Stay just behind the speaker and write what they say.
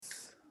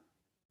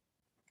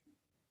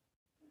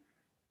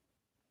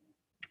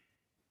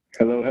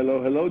Hello,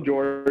 hello, hello,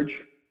 George.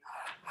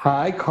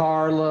 Hi,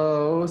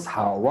 Carlos.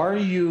 How are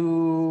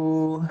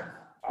you?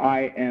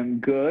 I am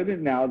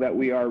good now that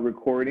we are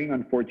recording.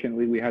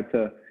 Unfortunately, we had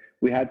to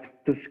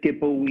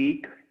skip a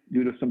week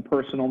due to some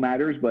personal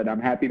matters, but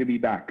I'm happy to be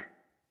back.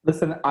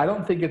 Listen, I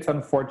don't think it's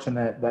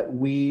unfortunate that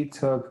we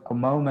took a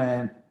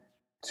moment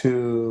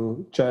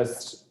to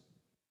just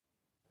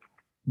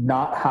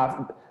not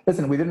have.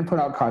 Listen, we didn't put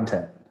out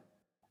content,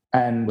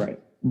 and Right.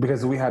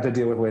 because we had to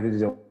deal with what we had to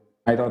deal.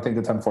 I don't think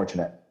it's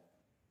unfortunate,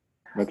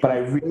 That's but I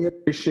right. really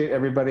appreciate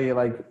everybody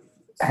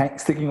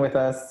sticking with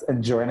us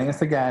and joining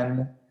us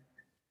again.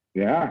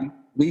 Yeah.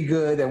 We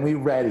good and we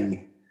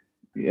ready.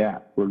 Yeah.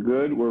 We're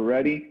good. We're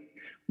ready.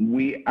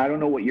 I don't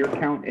know what your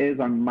count is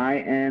on my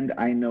end.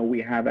 I know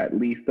we have at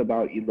least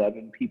about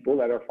 11 people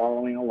that are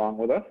following along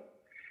with us.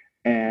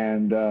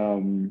 And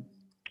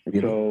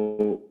Really?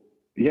 so,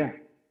 yeah.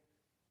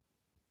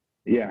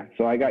 Yeah,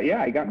 so I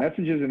got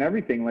messages and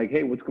everything like,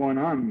 "Hey, what's going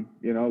on?"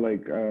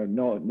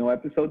 No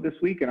episode this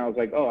week, and I was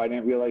like, "Oh, I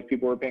didn't realize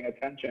people were paying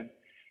attention."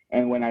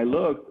 And when I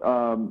looked,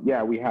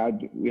 yeah, we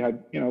had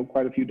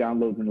quite a few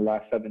downloads in the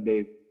last 7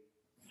 days.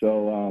 So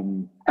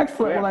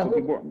Excellent. Well, yeah, so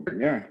people,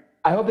 yeah,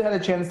 I hope they had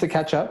a chance to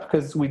catch up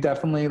because we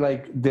definitely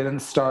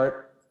didn't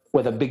start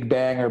with a big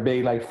bang or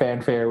big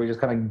fanfare. We just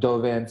kind of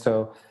dove in.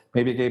 So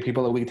maybe it gave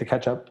people a week to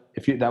catch up.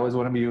 If that was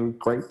one of you,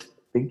 great.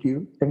 Thank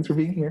you. Thanks for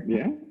being here.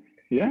 yeah,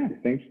 yeah.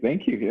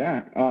 Thank you.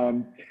 Yeah.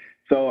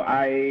 So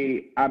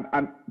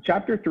I'm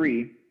chapter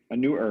 3, A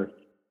New Earth.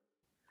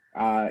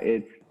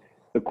 It's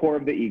the core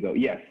of the ego.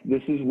 Yes,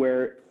 this is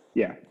where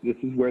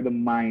the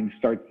mind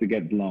starts to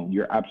get blown.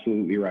 You're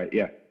absolutely right.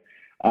 Yes.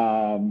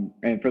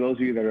 And for those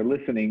of you that are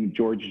listening,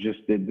 George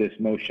just did this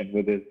motion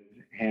with his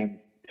hand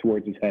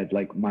towards his head,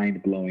 like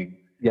mind blowing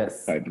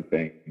Yes. type of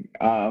thing.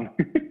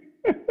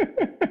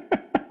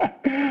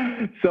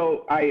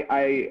 So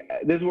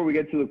this is where we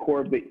get to the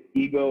core of the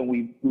ego, and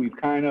we've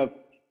kind of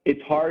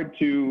it's hard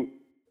to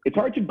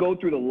go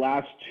through the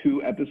last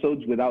 2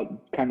 episodes without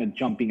kind of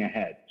jumping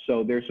ahead.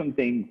 So there's some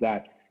things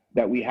that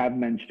we have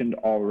mentioned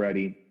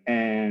already,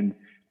 and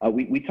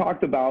we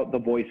talked about the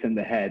voice in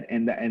the head,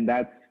 and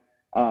that's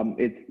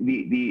it's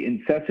the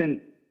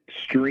incessant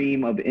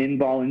stream of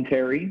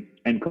involuntary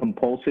and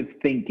compulsive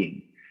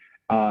thinking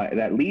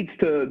that leads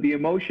to the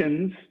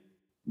emotions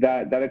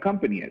that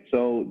accompany it.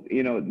 So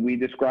we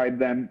describe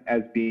them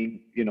as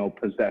being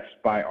possessed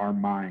by our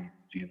minds.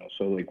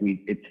 So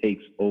it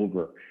takes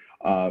over.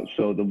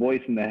 So the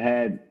voice in the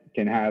head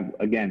can have,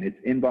 again, it's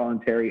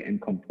involuntary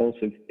and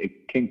compulsive.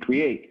 It can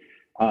create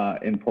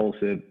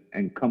impulsive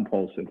and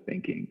compulsive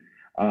thinking.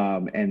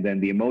 And then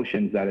the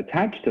emotions that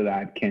attach to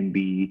that can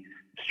be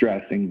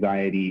stress,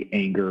 anxiety,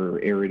 anger,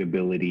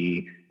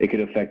 irritability. It could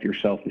affect your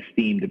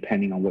self-esteem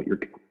depending on what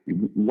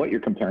you're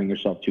comparing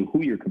yourself to,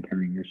 who you're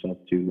comparing yourself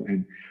to.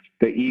 And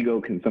the ego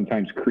can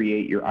sometimes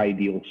create your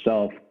ideal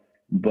self,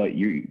 but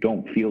you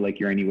don't feel like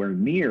you're anywhere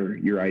near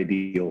your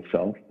ideal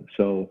self.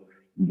 So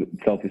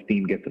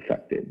self-esteem gets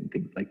affected and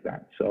things like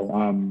that. So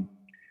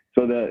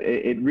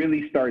it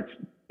really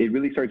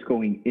starts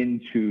going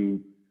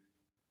into,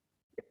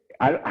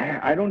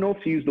 I don't know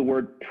if to use the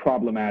word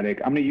problematic.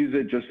 I'm going to use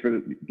it just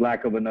for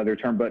lack of another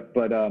term, but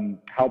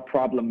how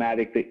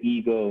problematic the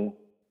ego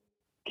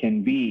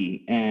can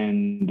be,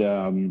 and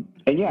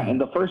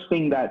the first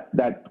thing that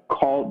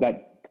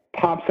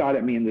pops out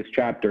at me in this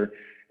chapter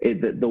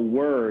is the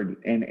word,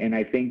 and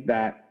I think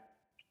that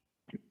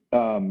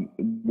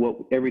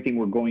everything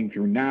we're going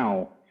through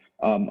now,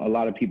 a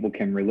lot of people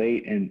can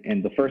relate,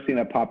 and the first thing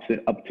that pops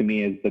it up to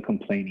me is the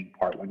complaining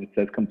part, when it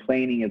says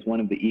complaining is one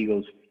of the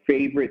ego's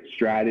favorite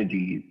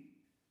strategies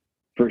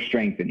for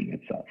strengthening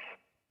itself.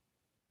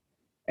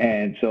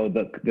 And so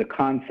the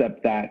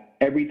concept that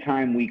every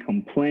time we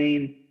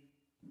complain,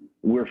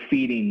 we're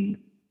feeding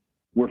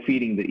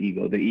the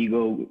ego. The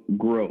ego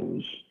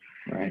grows,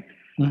 right?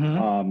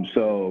 Mm-hmm.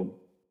 So,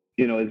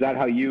 is that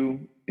how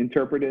you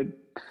interpreted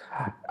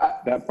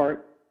that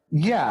part?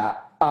 Yeah.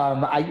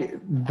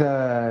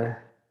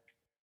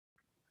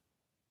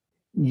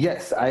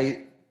 Yes.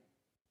 I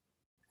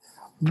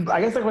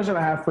guess the question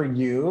I have for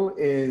you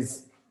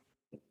is,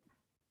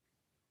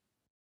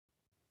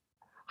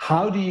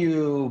 how do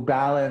you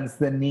balance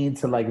the need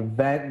to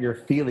vent your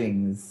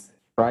feelings,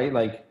 right?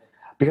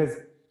 Because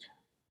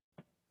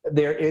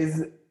there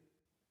is, I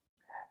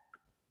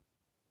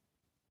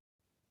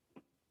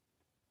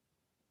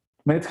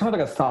mean, it's kind of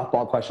like a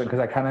softball question because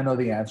I kind of know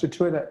the answer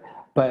to it,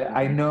 but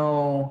I'm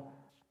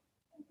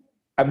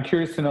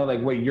curious to know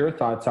what your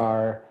thoughts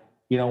are,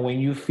 when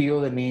you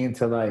feel the need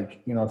to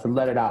to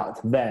let it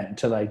out, to vent,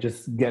 to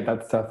just get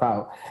that stuff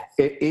out.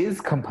 It is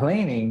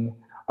complaining.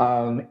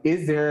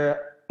 Is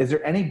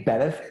there any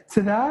benefit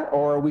to that,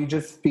 or are we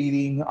just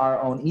feeding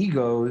our own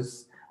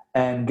egos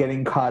and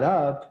getting caught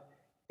up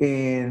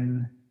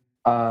in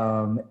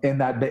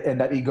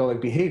that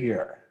egoic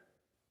behavior?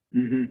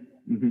 Mm-hmm.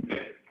 Mm-hmm.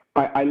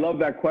 I love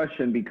that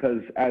question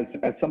because as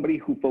somebody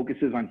who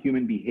focuses on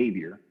human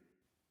behavior,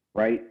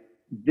 right?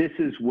 This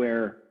is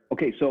where,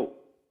 okay, so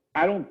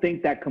I don't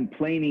think that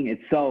complaining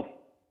itself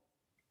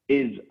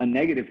is a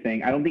negative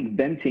thing. I don't think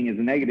venting is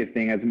a negative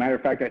thing. As a matter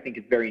of fact, I think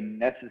it's very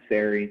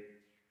necessary.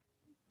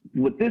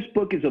 What this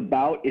book is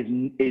about is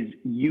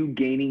you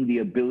gaining the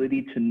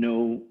ability to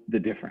know the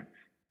difference,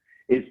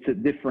 is to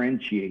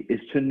differentiate,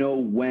 is to know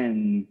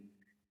when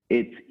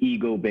it's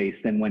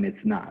ego-based and when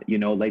it's not, you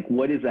know, like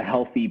what is a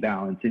healthy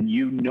balance, and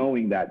you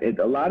knowing that.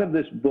 A lot of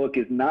this book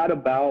is not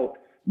about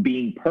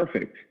being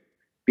perfect,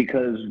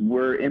 because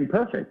we're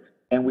imperfect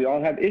and we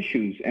all have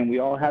issues and we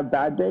all have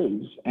bad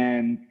days.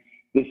 And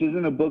this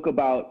isn't a book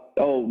about,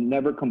 oh,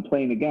 never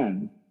complain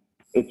again.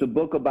 It's a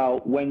book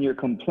about when you're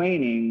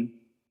complaining,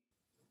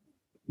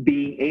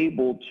 being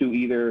able to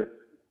either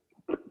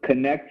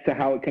connect to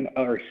how it can,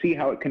 or see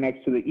how it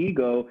connects to the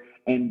ego,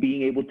 and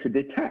being able to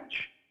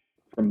detach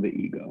from the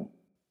ego.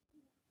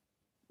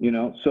 You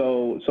know,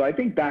 so I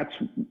think that's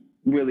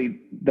really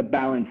the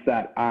balance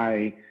that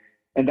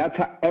and that's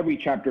how every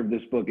chapter of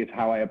this book is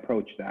how I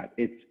approach that.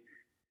 It's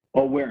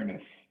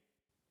awareness.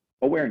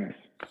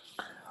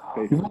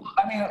 Basically. Well,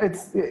 I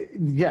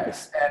mean,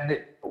 yes,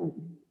 and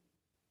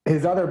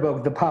his other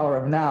book, The Power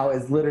of Now,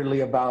 is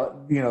literally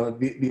about, you know,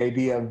 the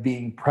idea of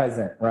being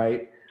present,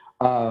 right?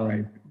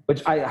 Right.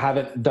 Which I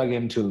haven't dug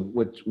into,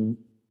 which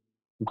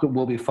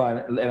will be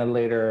fun in a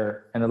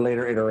later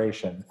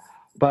iteration.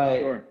 But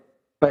Sure.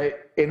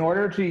 but in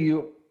order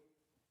to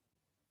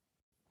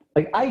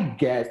like, I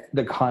get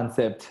the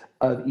concept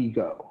of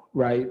ego,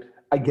 right?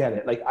 I get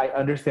it. Like, I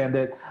understand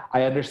it.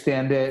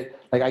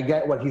 Like, I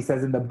get what he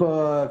says in the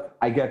book.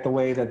 I get the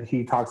way that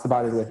he talks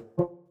about it with,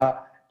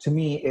 to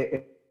me,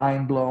 it's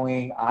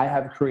mind-blowing. I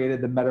have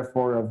created the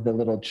metaphor of the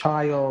little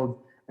child,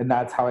 and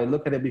that's how I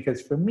look at it.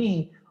 Because for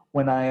me,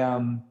 when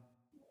I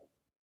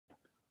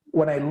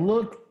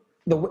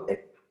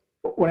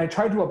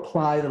try to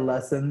apply the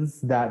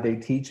lessons that they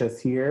teach us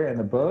here in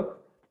the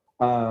book,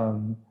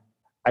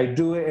 I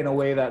do it in a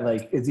way that,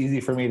 like, it's easy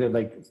for me to,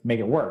 like, make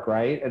it work,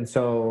 right? And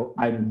so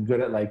I'm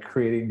good at, like,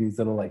 creating these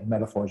little, like,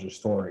 metaphors or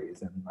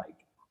stories. And, like,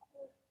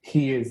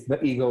 the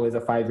ego is a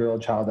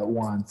 5-year-old child that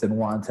wants and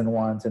wants and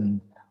wants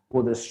and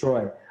will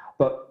destroy.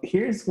 But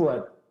here's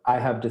what I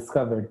have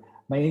discovered.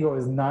 My ego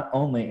is not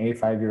only a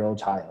 5-year-old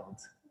child.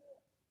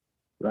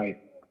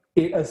 Right.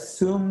 It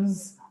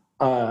assumes,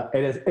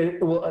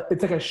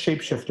 it's like a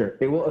shapeshifter.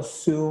 It will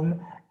assume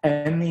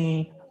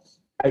any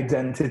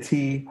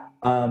identity.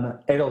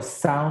 It'll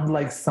sound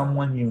like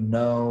someone you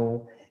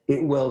know.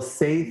 It will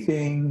say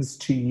things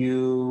to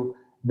you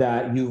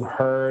that you've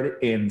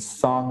heard in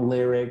song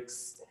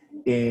lyrics,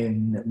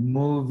 in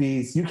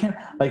movies. You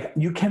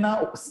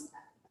cannot,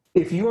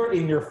 if you're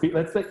in your,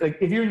 let's say, like,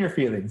 if you're in your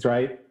feelings,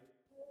 right?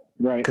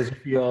 Right. Because you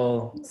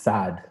feel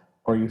sad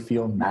or you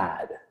feel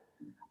mad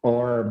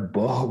or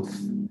both.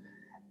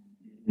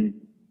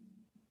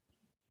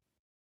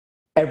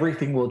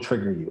 Everything will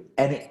trigger you.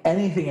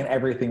 Anything and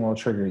everything will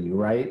trigger you,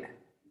 right?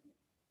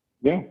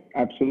 Yeah,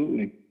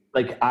 absolutely.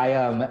 Like,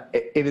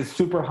 it is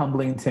super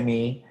humbling to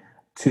me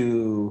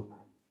to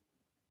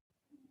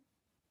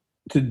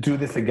do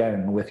this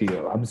again with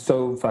you. I'm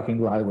so fucking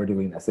glad we're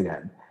doing this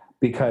again,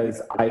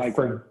 because I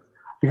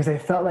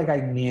felt like I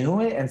knew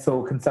it, and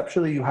so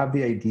conceptually you have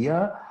the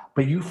idea,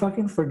 but you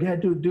fucking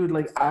forget, dude.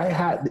 Like, I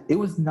had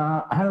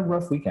a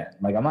rough weekend.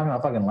 Like, I'm not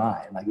gonna fucking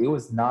lie. Like, it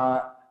was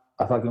not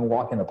a fucking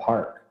walk in the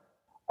park.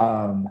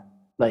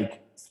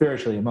 Like,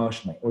 spiritually,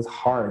 emotionally, it was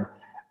hard.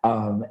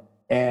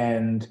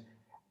 And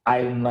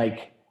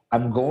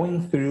I'm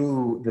going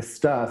through the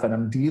stuff, and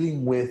I'm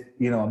dealing with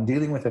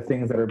the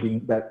things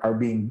that I'm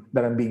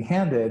being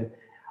handed,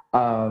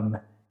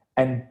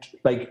 and,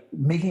 like,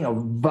 making a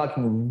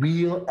fucking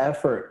real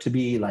effort to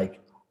be,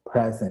 like,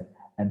 present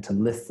and to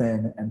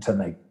listen and to,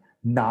 like,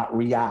 not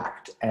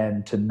react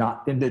and to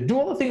do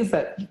all the things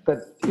that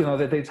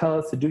they tell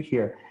us to do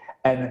here,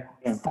 and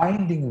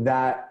finding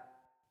that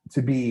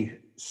to be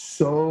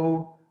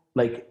so,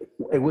 like,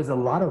 it was a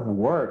lot of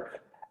work.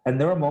 And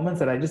there were moments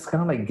that I just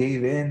kind of, like,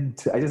 gave in,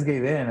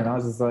 and I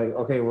was just like,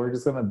 okay, we're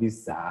just gonna be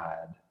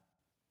sad.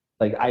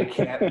 Like, I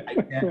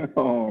can't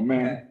oh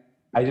man,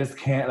 I just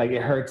can't, like,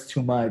 it hurts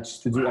too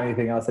much to do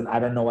anything else, and I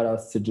don't know what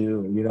else to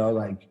do, you know,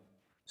 like,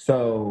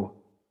 so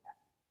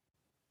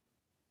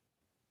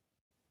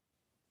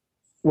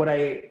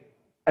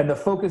and the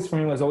focus for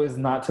me was always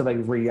not to, like,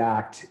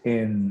 react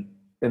in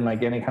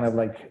like any kind of,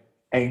 like,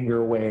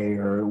 anger way,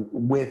 or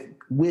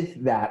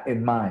with that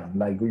in mind,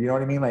 like, you know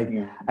what I mean? Like,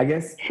 I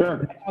guess,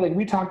 sure. Like,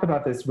 we talked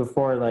about this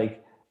before,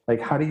 like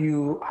how do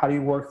you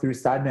work through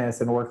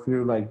sadness and work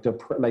through, like,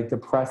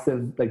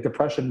 depression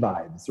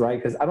vibes,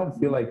 right? Because I don't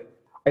feel like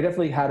I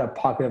definitely had a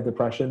pocket of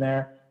depression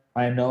there.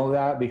 I know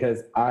that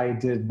because I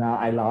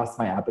lost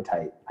my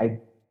appetite. I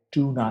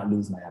do not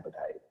lose my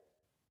appetite.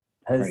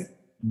 That has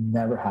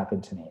never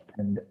happened to me.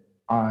 And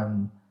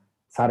on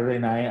Saturday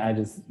night, I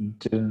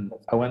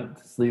went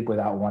to sleep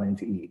without wanting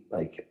to eat,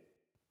 like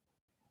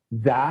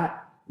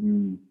that.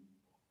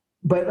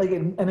 But, like,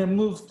 and it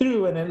moved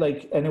through, and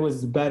it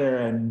was better,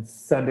 and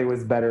Sunday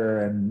was better,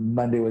 and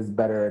Monday was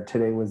better,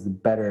 today was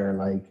better.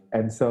 Like,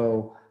 and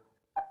so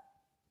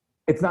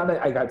it's not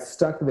that I got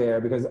stuck there,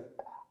 because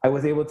I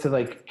was able to,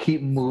 like,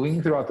 keep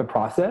moving throughout the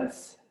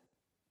process.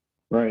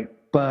 Right.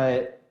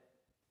 But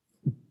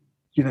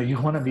you know, you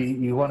want to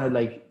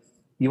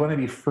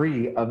be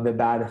free of the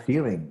bad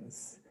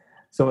feelings.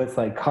 So it's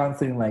like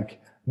constantly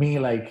like me,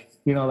 like,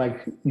 you know,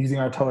 like using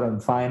our totem,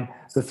 find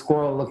the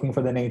squirrel looking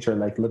for the nature,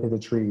 like look at the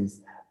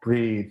trees,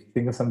 breathe,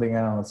 think of something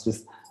else,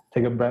 just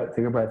take a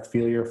breath,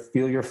 feel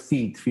your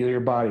feet, feel your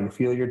body,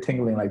 feel your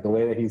tingling, like the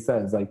way that he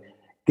says, like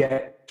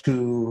get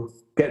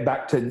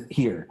back to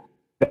here,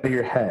 out of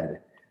your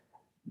head.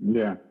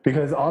 Yeah.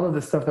 Because all of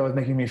the stuff that was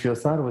making me feel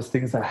sad was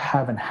things that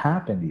haven't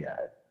happened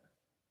yet.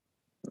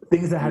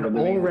 Things that had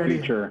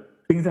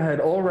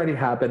already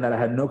happened that I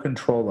had no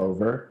control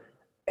over,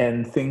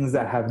 and things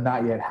that have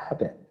not yet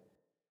happened.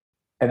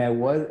 And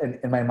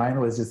and my mind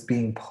was just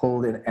being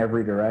pulled in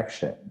every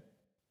direction.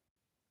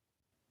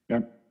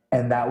 Yep.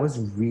 And that was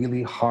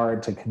really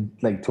hard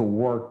to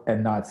work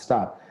and not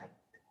stop.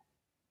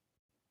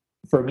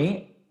 For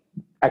me,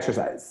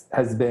 exercise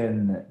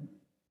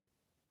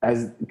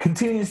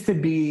continues to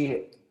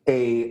be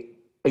a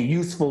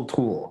useful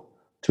tool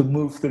to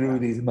move through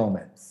these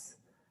moments.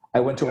 I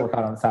went to work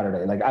out on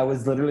Saturday. Like I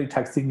was literally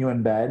texting you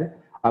in bed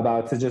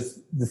about to just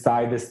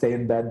decide to stay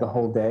in bed the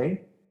whole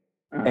day.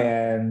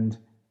 And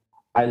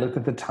I looked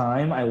at the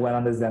time. I went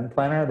on the Zen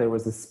planner. There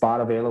was a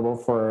spot available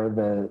for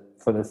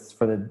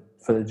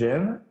the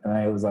gym, and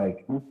I was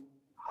like,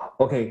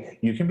 "Okay,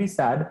 you can be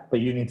sad, but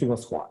you need to go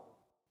squat."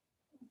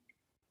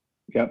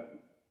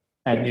 Yep.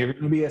 And you're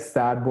going to be a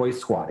sad boy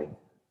squatting.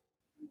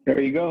 There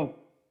you go.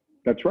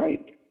 That's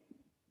right.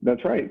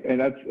 That's right.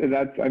 And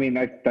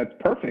that's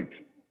perfect.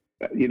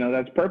 You know,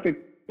 that's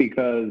perfect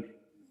because,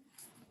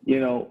 you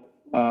know,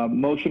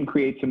 motion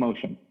creates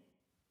emotion.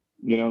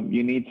 You know,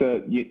 you need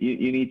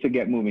to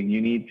get moving. You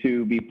need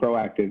to be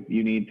proactive.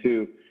 You need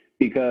to,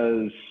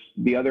 because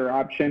the other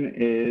option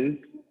is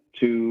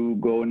to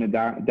go in a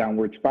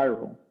downward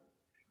spiral.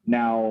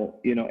 Now,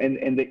 you know,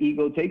 and the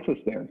ego takes us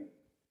there.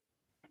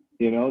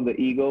 You know, the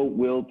ego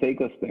will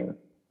take us there.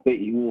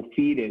 You will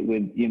feed it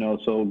with, you know,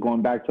 so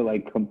going back to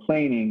like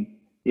complaining,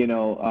 you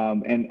know,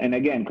 and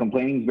again,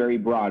 complaining is very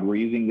broad. We're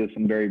using this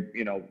in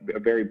a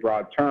very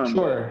broad term.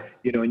 Sure.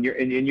 You know, in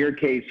your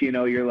case, you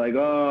know, you're like,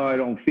 oh, I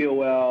don't feel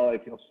well. I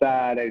feel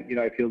sad.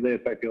 I feel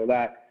this, I feel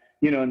that,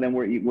 you know, and then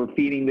we're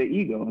feeding the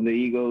ego, and the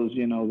ego's,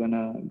 you know,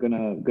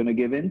 gonna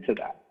give into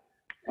that.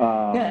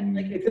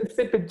 Like it's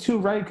insipid too,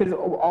 right? Because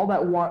all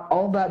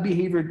that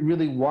behavior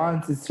really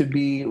wants is to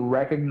be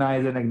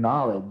recognized and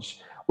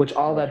acknowledged, which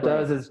all that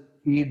does is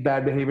feed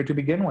bad behavior to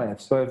begin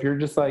with. So if you're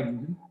just like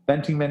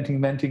venting,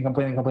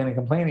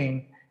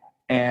 complaining,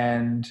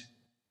 and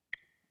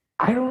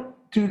I don't,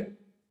 dude,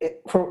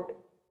 tell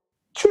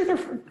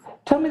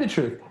me the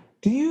truth.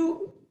 Do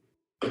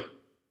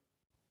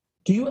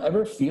you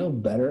ever feel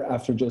better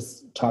after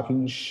just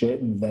talking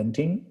shit and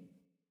venting?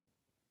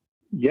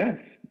 Yes,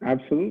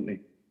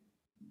 absolutely.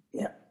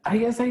 Yeah, I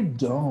guess I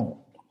don't.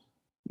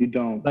 You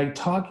don't. Like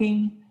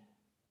talking,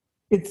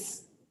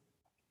 it's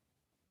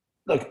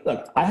like,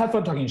 I have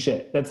fun talking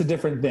shit. That's a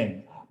different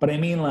thing. But I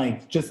mean,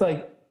 like, just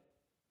like,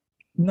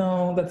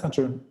 no, that's not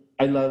true.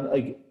 I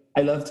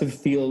love to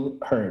feel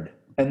heard,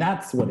 and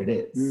that's what it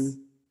is.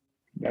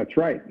 That's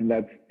right, and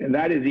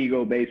that is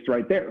ego based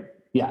right there.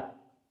 Yeah.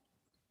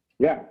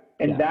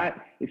 And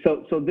that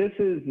so this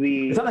is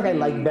the. It's not like I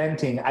like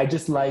venting. I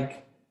just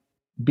like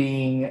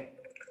being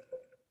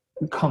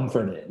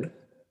comforted.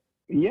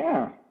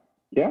 Yeah.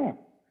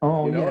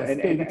 Oh, you know, yes.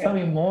 And tell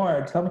me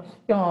more. Tell me.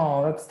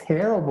 Oh, that's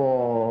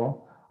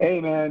terrible. Hey,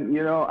 man,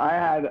 you know, I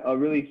had a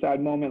really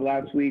sad moment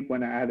last week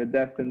when I had a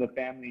death in the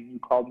family, and you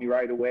called me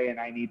right away, and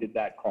I needed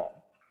that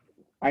call.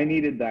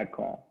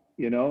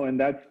 You know, and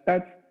that's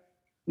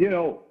you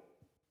know,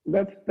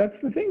 that's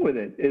the thing with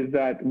it, is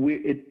that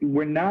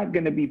we're not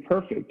going to be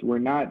perfect.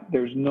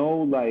 There's no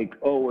like,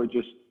 oh, we're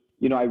just,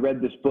 you know, I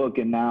read this book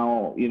and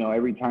now, you know,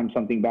 every time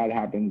something bad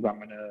happens, I'm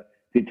going to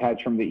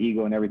detach from the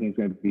ego and everything's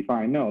going to be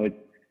fine. No,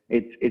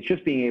 it's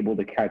just being able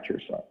to catch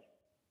yourself,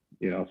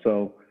 you know?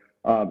 So,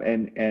 but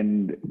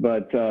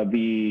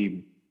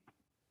the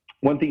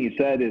one thing you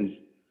said is,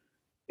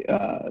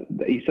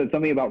 you said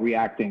something about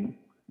reacting,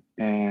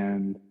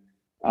 and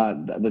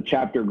the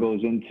chapter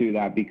goes into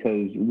that,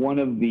 because one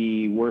of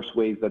the worst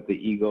ways that the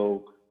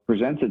ego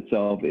presents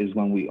itself is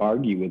when we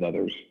argue with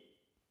others.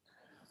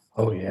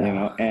 Oh yeah. You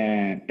know,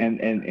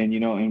 and you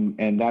know,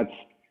 and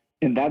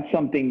that's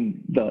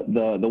something,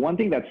 the one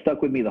thing that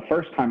stuck with me the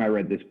first time I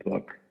read this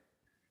book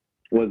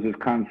was this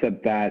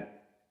concept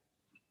that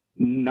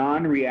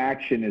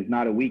non-reaction is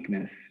not a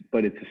weakness,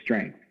 but it's a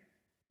strength.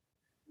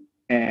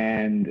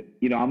 And,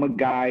 you know, I'm a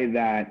guy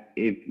that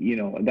it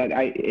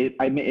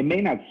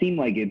may not seem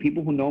like it.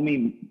 People who know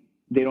me,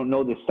 they don't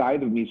know this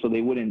side of me, so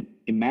they wouldn't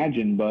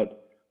imagine,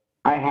 but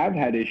I have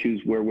had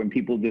issues where when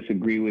people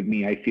disagree with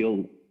me, I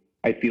feel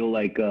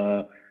like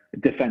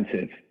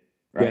defensive,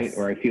 right? Yes.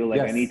 Or I feel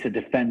like I need to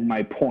defend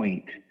my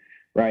point,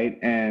 right?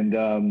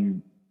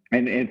 And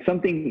it's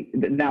something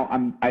that now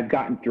I've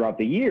gotten throughout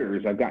the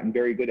years. I've gotten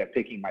very good at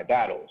picking my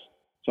battles.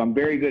 So I'm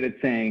very good at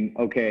saying,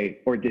 okay,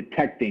 or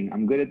detecting.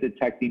 I'm good at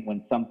detecting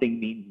when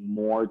something means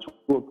more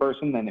to a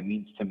person than it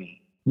means to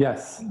me.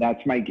 Yes.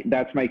 That's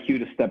my cue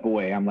to step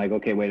away. I'm like,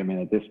 okay, wait a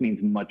minute. This means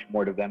much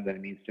more to them than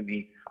it means to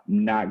me.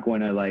 I'm not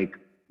going to like,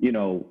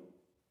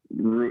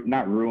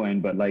 not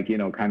ruin, but like,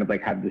 kind of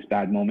like have this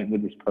bad moment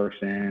with this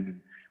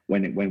person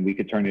when we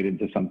could turn it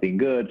into something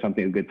good,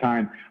 something a good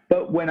time.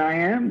 But when I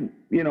am,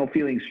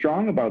 feeling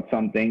strong about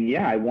something,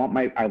 yeah, I want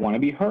to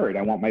be heard.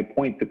 I want my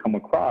point to come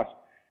across,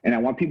 and I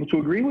want people to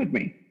agree with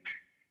me.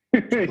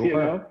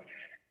 Sure.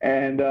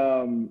 And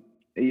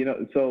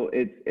so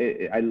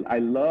I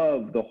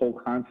love the whole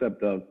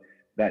concept of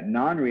that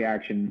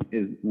non-reaction,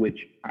 is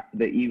which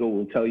the ego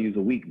will tell you is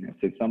a weakness.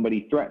 If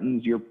somebody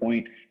threatens your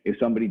point, if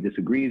somebody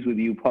disagrees with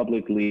you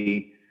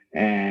publicly,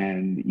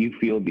 and you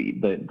feel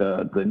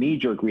the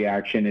knee-jerk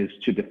reaction is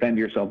to defend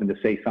yourself and to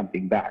say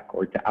something back,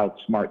 or to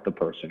outsmart the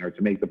person, or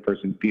to make the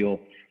person feel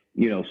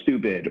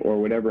stupid,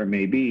 or whatever it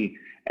may be.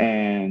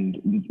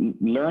 And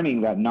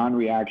learning that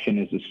non-reaction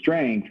is a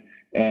strength,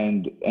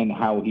 and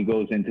how he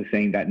goes into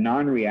saying that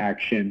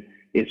non-reaction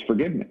is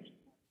forgiveness,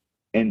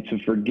 and to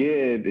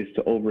forgive is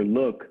to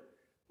overlook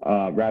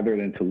rather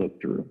than to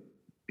look through.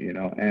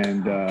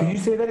 And can you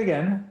say that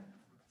again?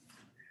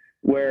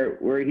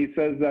 Where he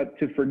says that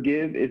to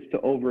forgive is to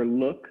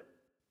overlook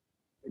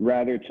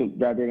rather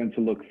than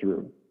to look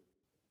through.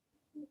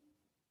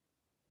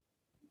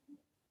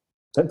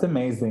 That's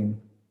amazing.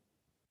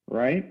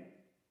 Right?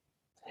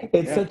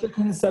 It's such a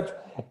concept.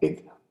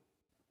 It's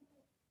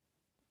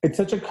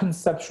such a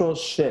conceptual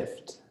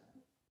shift.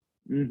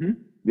 Mm-hmm.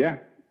 Yeah.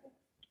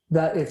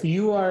 That if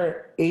you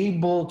are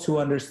able to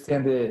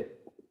understand it,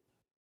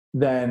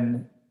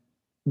 then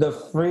the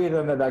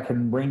freedom that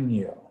can bring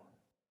you.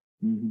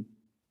 Mm-hmm.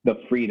 The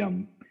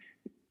freedom,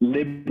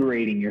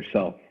 liberating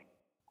yourself.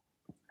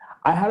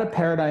 I had a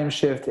paradigm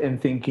shift in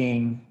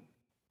thinking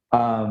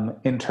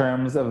in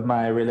terms of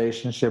my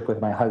relationship with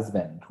my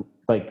husband,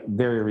 like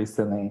very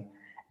recently.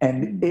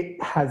 And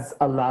it has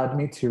allowed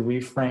me to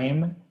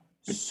reframe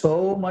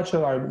so much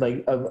of our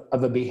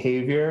of a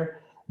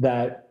behavior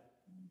that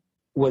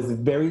was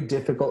very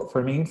difficult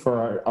for me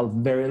for a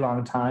very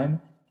long time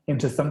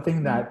into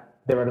something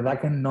that de verdad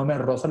que no me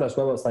roza los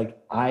huevos.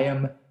 Like I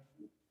am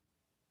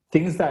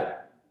things that,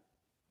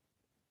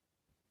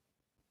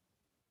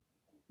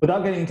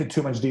 without getting into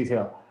too much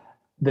detail,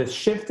 the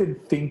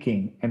shifted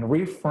thinking and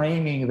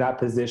reframing that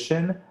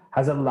position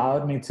has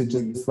allowed me to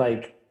just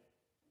like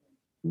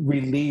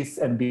release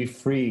and be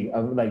free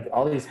of like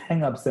all these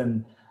hangups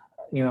and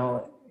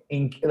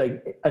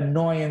like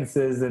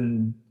annoyances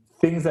and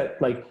things that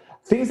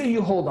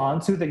you hold on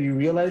to that you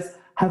realize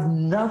have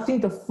nothing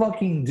to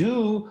fucking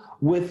do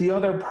with the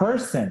other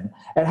person.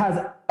 It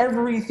has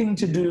everything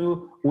to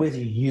do with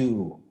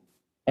you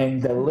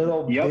and the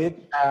little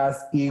bitch ass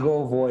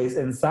ego voice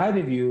inside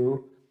of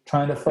you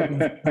trying to fucking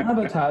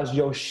sabotage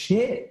your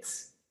shit.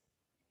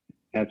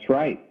 That's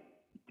right.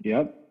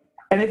 Yep.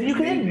 And if you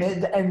can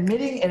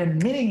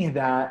admitting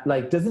that,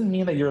 like, doesn't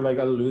mean that you're like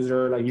a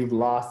loser, like you've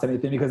lost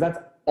anything, because that's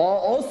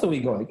also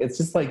egoic. It's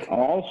just like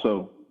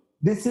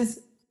this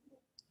is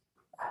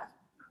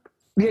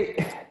you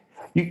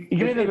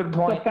made a good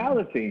point. It's a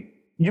fallacy.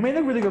 You made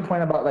a really good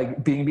point about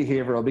like being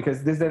behavioral,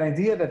 because there's an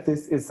idea that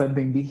this is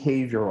something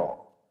behavioral.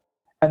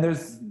 And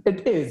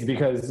it is,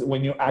 because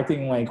when you're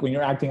acting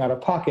out of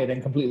pocket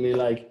and completely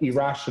like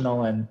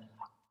irrational and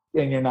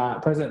you're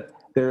not present,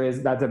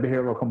 that's a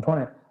behavioral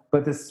component.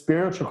 But the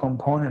spiritual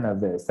component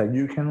of this, that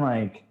you can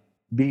like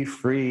be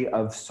free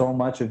of so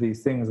much of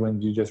these things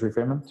when you just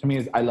reframe them, to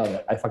me I love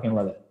it. I fucking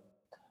love it.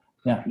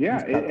 Yeah.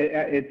 Yeah,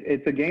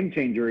 it's a game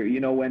changer.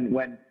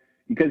 When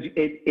because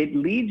it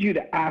leads you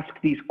to ask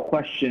these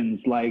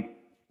questions like,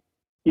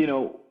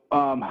 you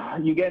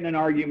get in an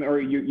argument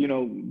or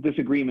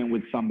disagreement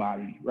with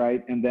somebody,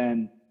 right? And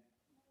then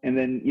and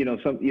then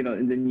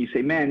you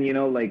say, man,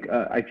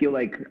 I feel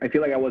like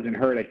I wasn't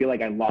heard. I feel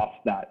like I lost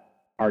that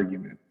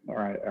argument,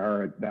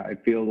 or that I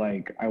feel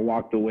like I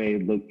walked away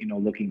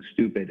looking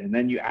stupid. And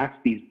then you ask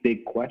these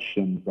big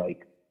questions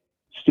like,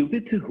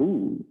 stupid to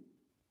who?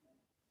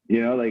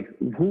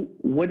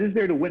 What is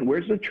there to win?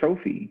 Where's the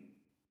trophy?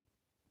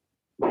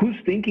 Who's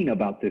thinking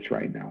about this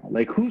right now?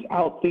 Like, who's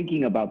out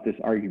thinking about this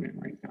argument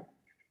right now?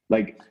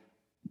 Like,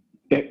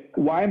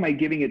 why am I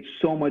giving it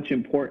so much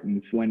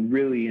importance when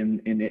really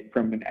in it,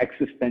 from an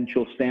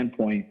existential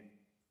standpoint,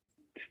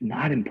 it's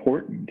not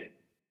important?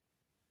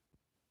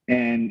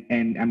 And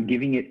I'm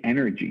giving it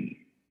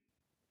energy,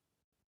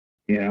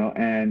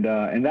 and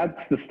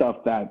that's the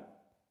stuff that,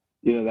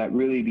 that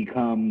really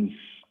becomes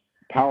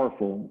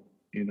powerful,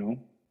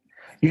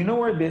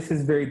 where this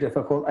is very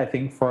difficult, I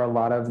think, for a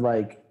lot of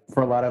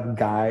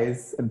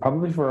guys, and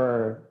probably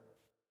for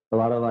a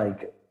lot of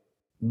like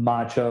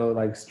macho,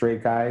 like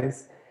straight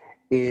guys,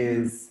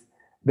 is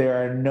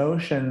there are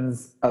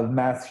notions of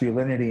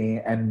masculinity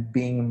and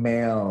being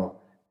male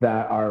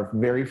that are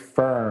very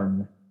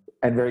firm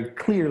and very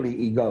clearly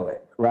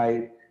egoic,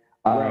 right?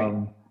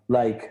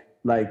 Like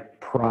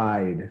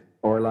pride,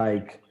 or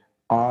like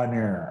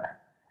honor,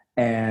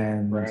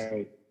 and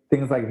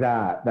things like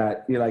that.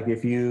 That you're like,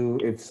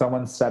 if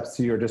someone steps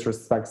to you or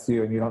disrespects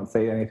you and you don't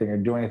say anything or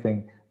do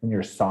anything, then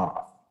you're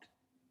soft,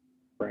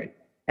 right?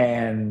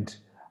 And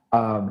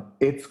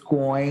it's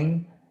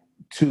going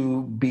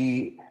to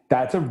be,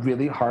 that's a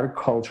really hard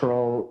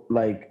cultural,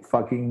 like,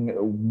 fucking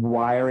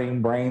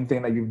wiring brain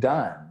thing that you've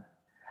done.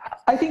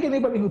 I think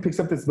anybody who picks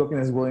up this book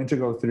and is willing to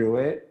go through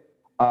it,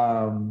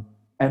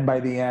 and by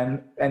the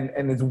end,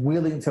 and is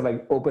willing to,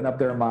 like, open up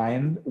their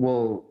mind,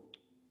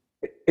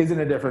 is in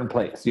a different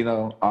place,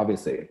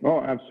 obviously.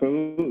 Oh,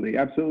 absolutely.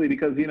 Absolutely.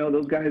 Because,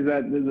 those guys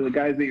the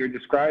guys that you're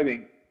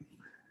describing,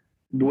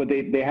 what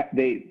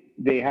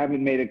they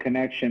haven't made a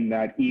connection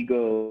that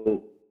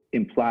ego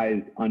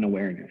implies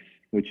unawareness,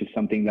 which is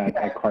something that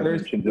Eckhart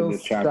mentions in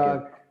this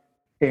chapter.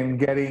 In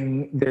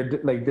getting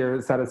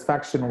their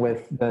satisfaction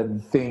with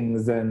the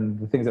things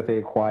that they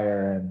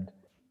acquire, and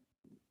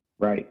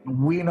right,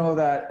 we know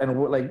that, and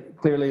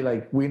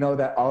clearly, we know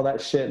that all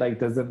that shit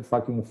doesn't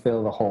fucking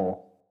fill the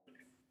hole.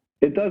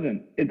 It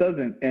doesn't,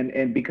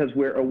 and because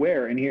we're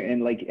aware, and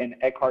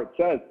Eckhart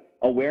says,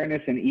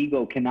 awareness and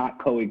ego cannot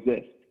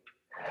coexist.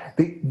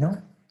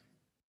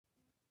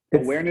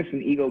 Awareness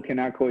and ego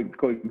cannot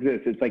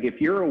coexist. It's like, if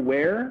you're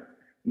aware,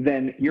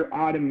 then you're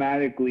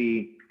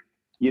automatically,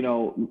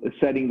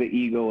 setting the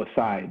ego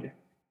aside,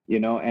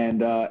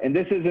 and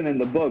this isn't in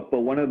the book, but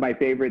one of my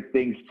favorite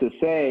things to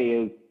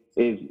say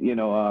is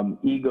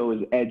ego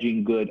is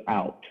edging good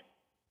out.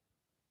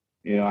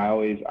 I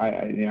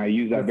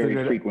use that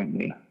very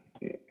frequently,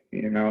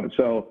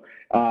 so,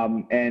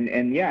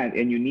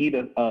 and you need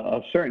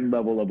a certain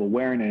level of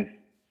awareness,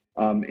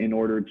 in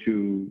order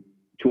to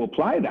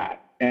apply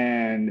that.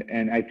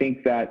 And I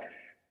think that,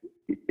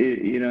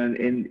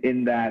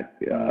 in that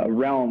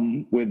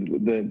realm,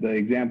 with the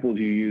examples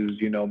you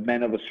use,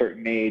 men of a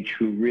certain age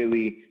who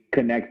really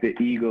connect the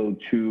ego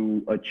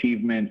to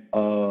achievement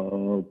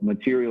of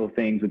material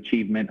things,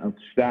 achievement of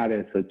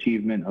status,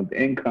 achievement of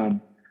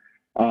income,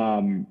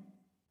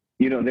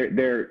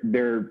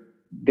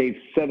 they've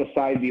set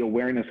aside the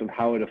awareness of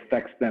how it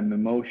affects them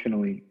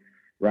emotionally,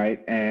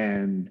 right?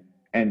 And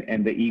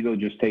the ego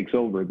just takes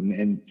over.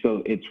 And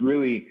so it's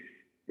really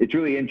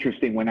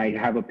interesting when I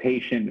have a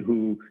patient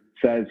who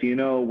says,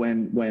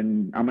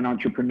 when I'm an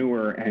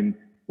entrepreneur and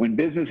when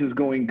business is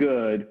going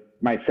good,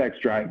 my sex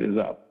drive is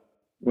up.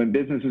 When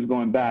business is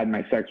going bad,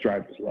 my sex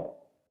drive is low.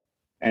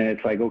 And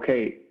it's like,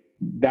 okay,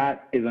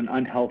 that is an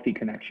unhealthy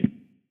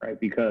connection, right?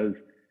 Because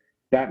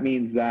that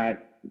means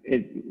that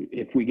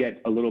if we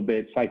get a little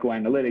bit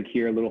psychoanalytic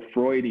here, a little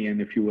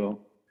Freudian, if you will,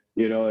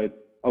 it's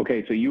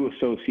okay. So you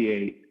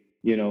associate,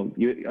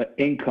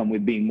 income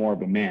with being more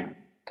of a man.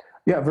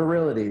 Yeah,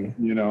 virility.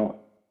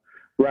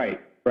 Right.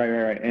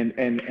 And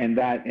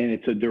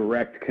it's a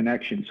direct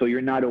connection. So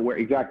you're not aware.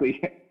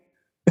 Exactly.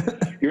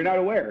 You're not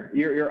aware.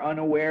 You're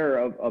unaware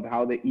of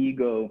how the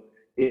ego,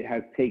 it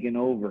has taken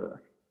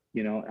over,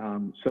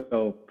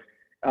 so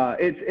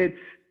it's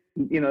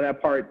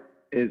that part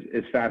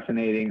is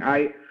fascinating.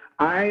 My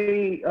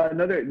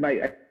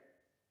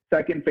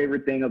second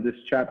favorite thing of this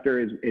chapter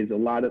is a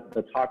lot of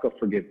the talk of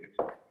forgiveness.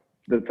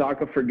 The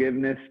talk of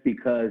forgiveness,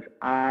 because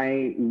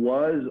I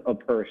was a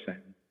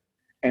person,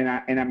 and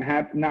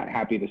I'm not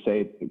happy to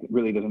say it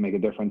really doesn't make a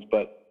difference,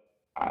 but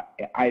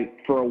I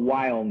for a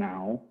while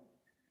now,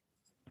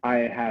 I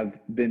have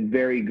been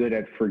very good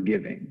at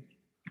forgiving,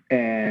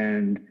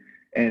 and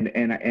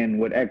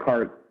what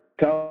Eckhart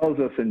tells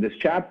us in this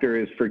chapter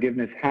is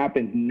forgiveness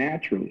happens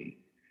naturally.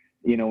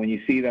 When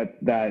you see that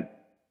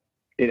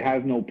it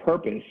has no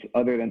purpose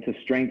other than to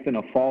strengthen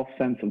a false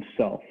sense of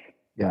self.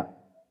 Yeah.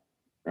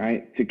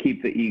 Right? To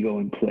keep the ego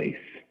in place.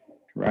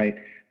 Right?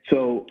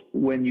 So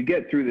when you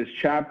get through this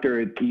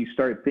chapter, you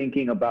start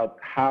thinking about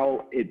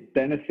how it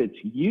benefits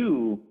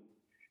you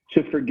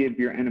to forgive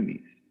your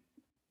enemies.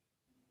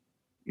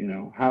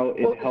 How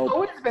it helps. It's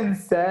always been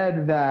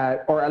said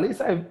that, or at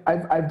least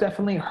I've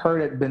definitely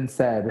heard it been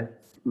said.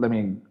 Let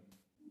me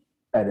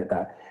edit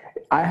that.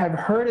 I have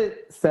heard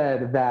it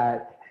said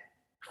that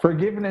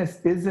forgiveness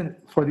isn't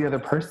for the other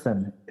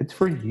person; it's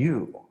for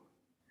you.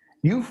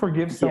 You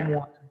forgive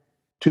someone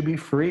to be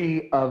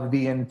free of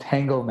the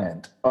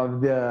entanglement of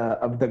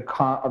the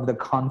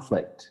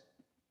conflict,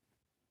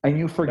 and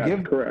you forgive.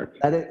 That's correct.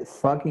 Let it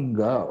fucking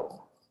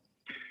go.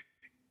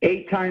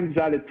 8 times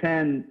out of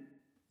 10.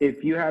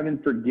 If you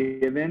haven't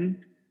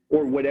forgiven,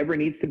 or whatever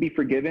needs to be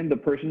forgiven, the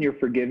person you're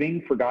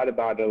forgiving forgot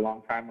about it a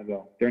long time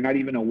ago. They're not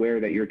even aware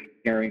that you're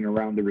carrying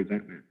around the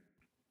resentment.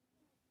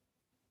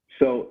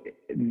 So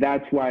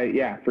that's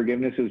why,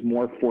 forgiveness is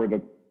more for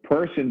the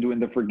person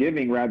doing the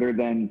forgiving rather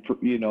than,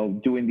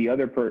 doing the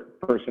other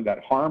person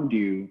that harmed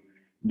you,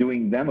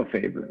 doing them a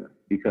favor.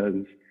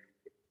 Because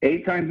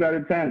 8 times out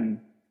of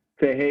 10,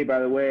 say, hey, by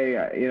the way,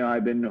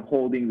 I've been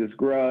holding this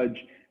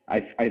grudge.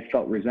 I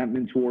felt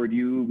resentment toward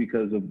you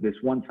because of this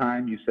one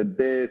time you said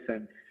this,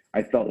 and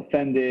I felt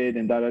offended,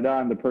 and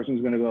and the person's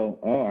going to go,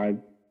 oh, I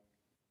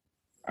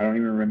don't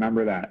even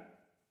remember that.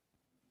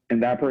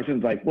 And that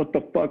person's like, what the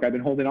fuck? I've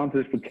been holding on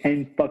to this for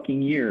 10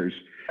 fucking years.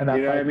 You know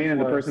what I mean?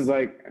 And the person's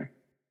like,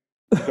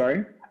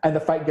 sorry? And the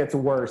fight gets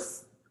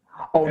worse.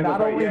 Oh, And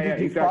not only did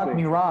you fuck exactly.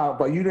 me wrong,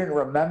 but you didn't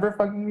remember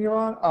fucking me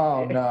wrong?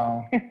 Oh,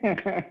 no.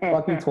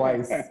 Fuck you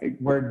twice.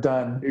 We're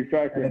done.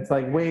 Exactly. And it's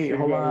like, wait,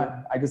 hold Exactly.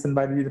 on. I just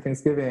invited you to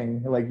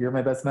Thanksgiving. Like, you're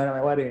my best man at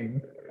my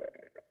wedding.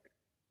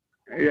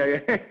 Yeah,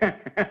 yeah.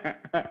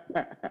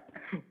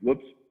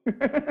 Whoops.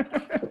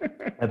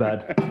 My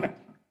bad.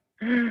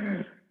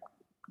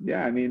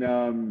 Yeah, I mean,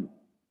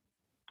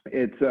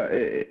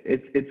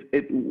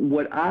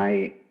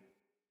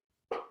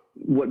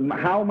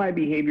 how my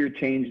behavior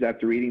changed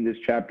after reading this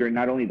chapter,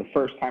 not only the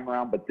first time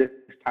around, but this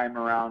time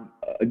around,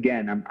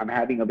 again, I'm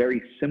having a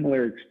very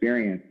similar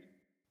experience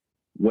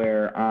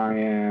where I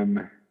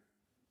am,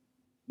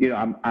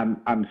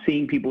 I'm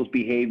seeing people's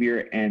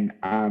behavior and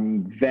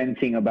I'm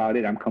venting about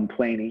it. I'm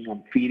complaining.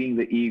 I'm feeding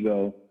the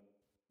ego,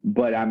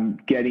 but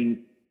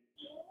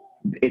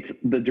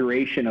the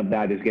duration of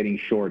that is getting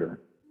shorter.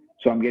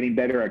 So I'm getting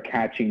better at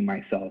catching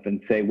myself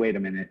and say, wait a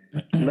minute,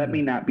 let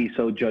me not be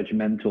so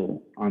judgmental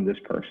on this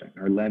person,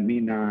 or let me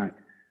not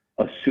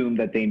assume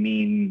that they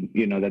mean,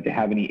 that they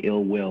have any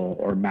ill will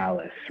or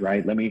malice,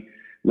 right? Let me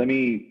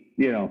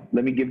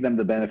give them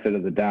the benefit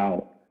of the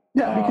doubt.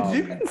 Yeah, because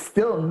you can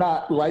still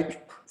not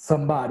like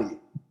somebody.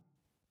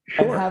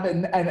 Sure. And have it,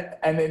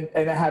 and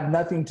it have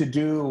nothing to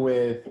do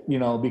with,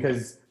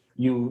 because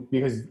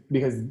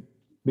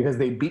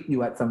they beat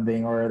you at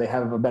something, or they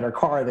have a better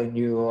car than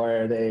you,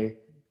 or they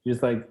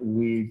just like,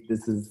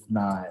 this is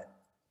not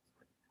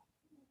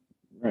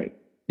right.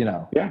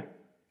 Yeah.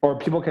 Or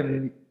people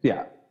can,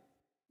 yeah.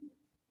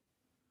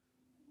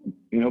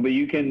 But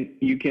you can,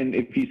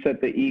 if you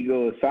set the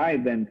ego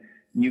aside, then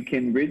you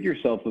can rid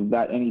yourself of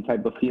any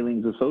type of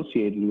feelings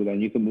associated with that.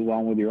 You can move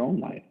on with your own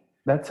life.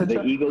 That's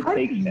the ego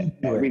takes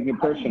everything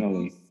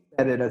personally.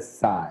 Set it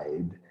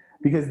aside,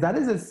 because that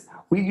is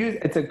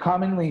it's a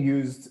commonly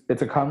used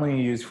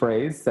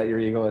phrase, set your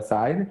ego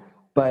aside.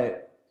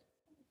 But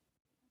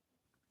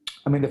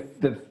I mean,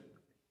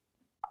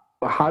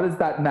 how does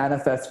that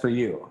manifest for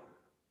you?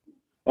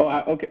 Oh,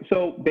 okay.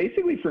 So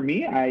basically, for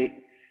me,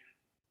 I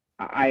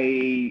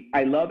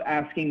love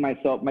asking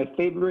myself my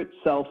favorite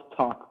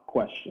self-talk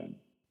question.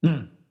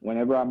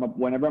 Whenever I'm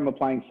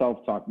applying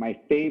self-talk, my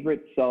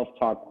favorite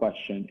self-talk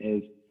question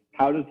is,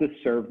 how does this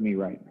serve me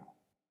right now?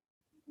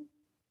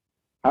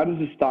 How does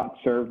this thought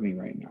serve me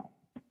right now?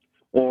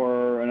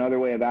 Or another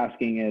way of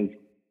asking is,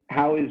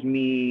 how is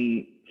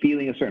me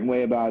feeling a certain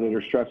way about it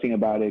or stressing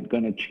about it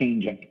going to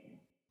change anything?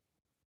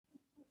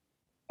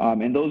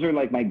 And those are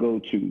like my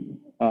go-to,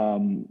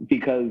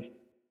 because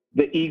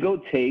the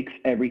ego takes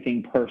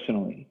everything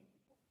personally.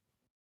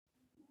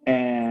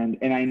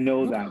 And I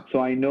know that. So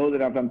I know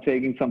that if I'm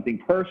taking something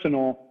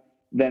personal,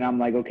 then I'm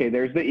like, okay,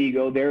 there's the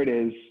ego. There it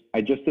is.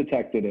 I just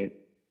detected it.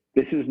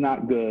 This is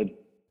not good,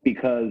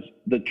 because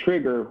the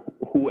trigger,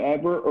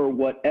 whoever or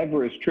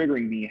whatever is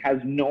triggering me, has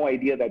no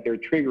idea that they're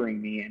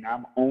triggering me, and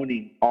I'm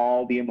owning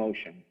all the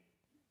emotion,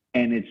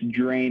 and it's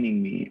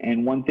draining me.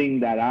 And one thing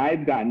that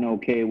I've gotten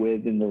okay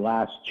with in the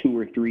last 2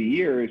 or 3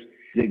 years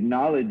is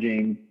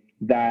acknowledging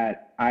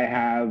that I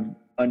have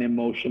an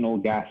emotional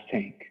gas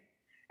tank,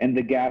 and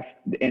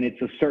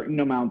it's a certain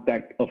amount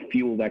of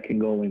fuel that can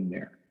go in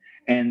there.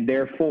 And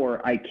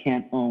therefore, I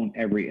can't own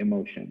every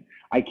emotion.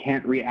 I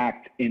can't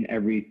react to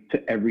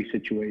every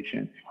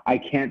situation. I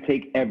can't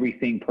take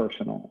everything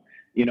personal.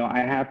 I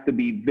have to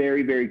be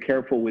very, very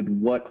careful with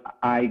what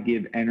I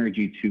give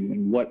energy to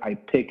and what I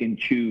pick and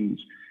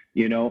choose.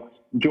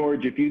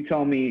 George, if you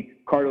tell me,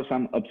 Carlos,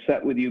 I'm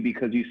upset with you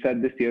because you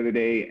said this the other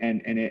day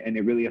and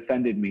it really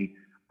offended me,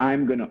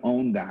 I'm going to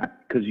own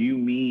that because you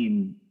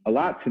mean a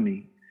lot to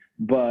me.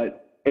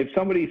 But if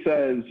somebody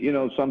says,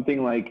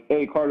 something like,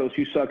 hey, Carlos,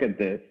 you suck at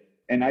this,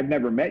 and I've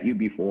never met you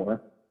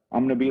before, I'm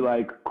going to be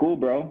like, cool,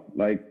 bro.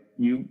 Like,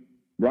 you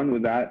run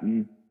with that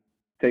and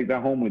take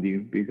that home with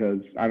you,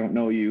 because I don't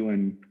know you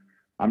and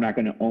I'm not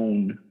going to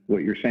own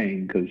what you're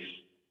saying, because,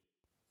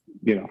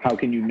 how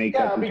can you make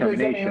that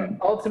determination? Because, I mean,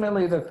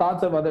 ultimately, the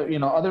thoughts of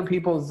other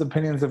people's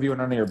opinions of you are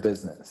none of your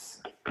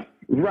business.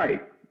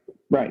 Right.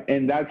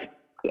 And that's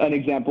an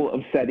example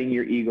of setting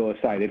your ego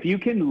aside. If you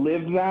can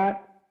live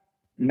that,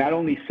 not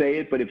only say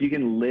it, but if you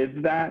can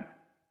live that,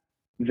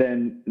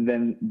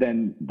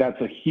 then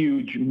that's a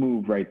huge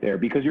move right there,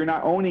 because you're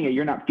not owning it.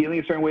 You're not feeling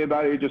a certain way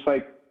about it. You're just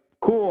like,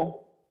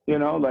 cool,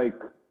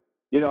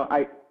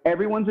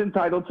 everyone's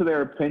entitled to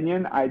their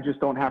opinion. I just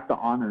don't have to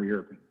honor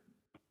your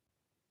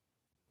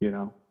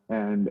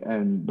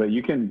opinion, but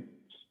you can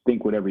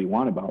think whatever you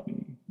want about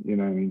me, you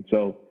know what I mean?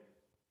 So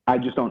I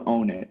just don't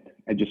own it.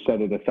 I just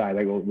set it aside.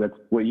 I go, that's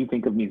what you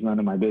think of me is none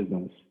of my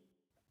business.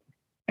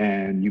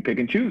 And you pick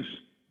and choose.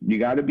 You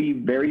got to be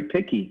very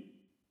picky.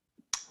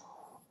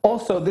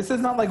 Also, this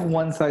is not like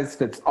one size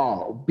fits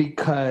all,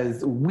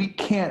 because we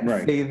can't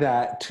say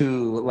that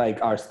to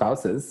like our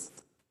spouses.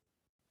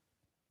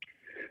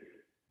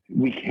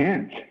 We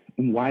can't.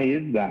 And why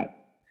is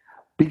that?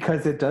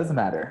 Because it does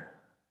matter.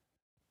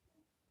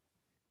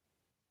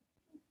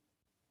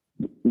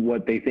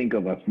 What they think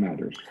of us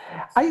matters.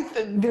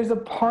 There's a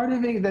part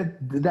of it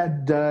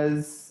that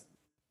does.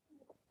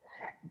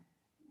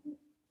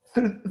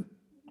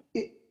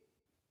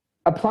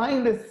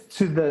 applying this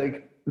to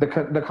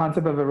the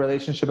concept of a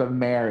relationship of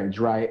marriage,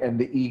 right, and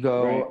the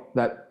ego Right.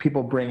 that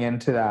people bring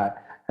into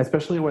that,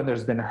 especially when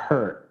there's been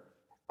hurt,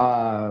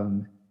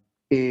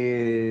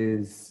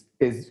 it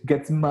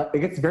gets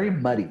very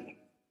muddy.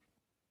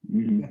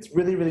 Mhm. It's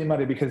really, really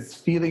muddy because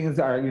feelings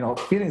are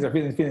feelings,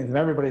 and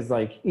everybody's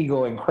like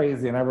ego and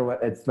crazy, and everyone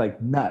it's like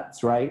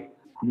nuts, right?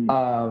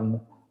 Mhm.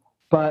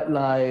 But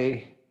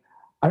like,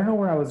 I don't know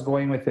where I was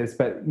going with this,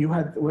 but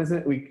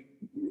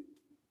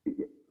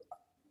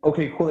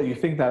okay, cool that you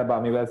think that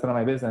about me, but that's none of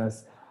my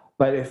business.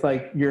 But if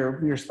like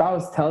your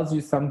spouse tells you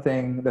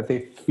something that they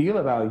feel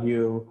about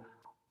you,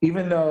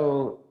 even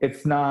though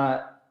it's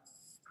not,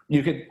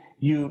 I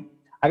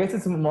guess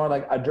it's more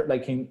like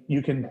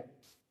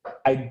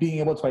being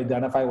able to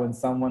identify when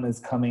someone is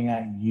coming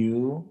at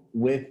you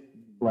with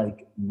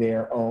like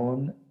their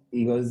own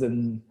egos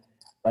and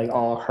like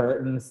all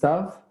hurt and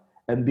stuff,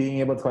 and being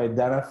able to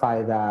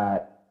identify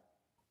that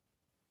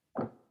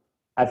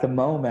at the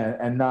moment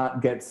and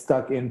not get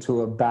stuck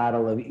into a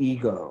battle of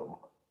ego.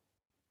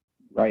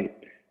 Right.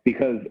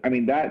 Because I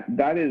mean that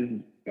is,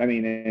 I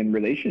mean, in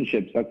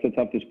relationships, that's the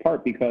toughest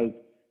part, because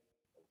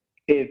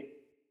if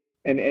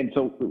and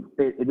so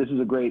this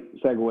is a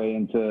great segue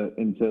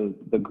into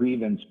the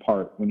grievance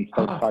part when he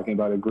starts talking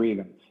about a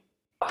grievance,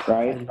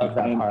 right? I love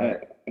that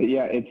part.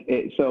 Yeah,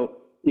 so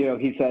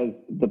he says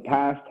the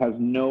past has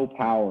no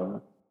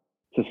power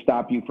to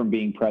stop you from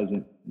being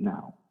present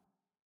now.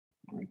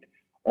 Right?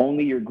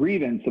 Only your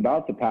grievance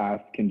about the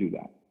past can do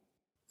that.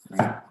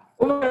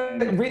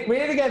 Right?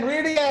 Read it again.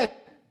 Read it again.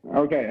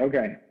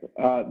 Okay.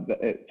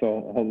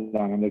 So hold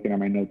on, I'm looking at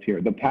my notes here.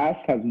 The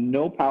past has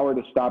no power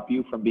to stop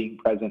you from being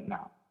present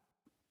now.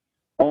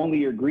 Only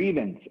your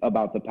grievance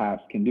about the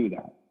past can do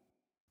that.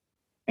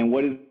 And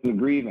what is the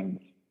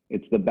grievance?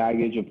 It's the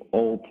baggage of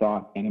old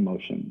thought and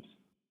emotions.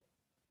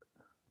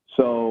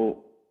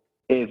 So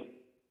if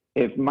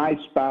my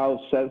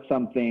spouse says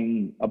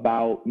something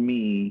about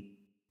me,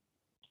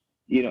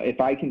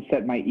 if I can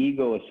set my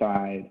ego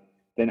aside,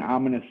 then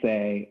I'm going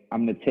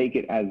to take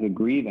it as a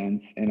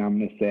grievance, and I'm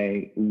going to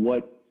say,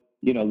 let's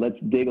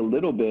dig a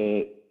little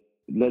bit.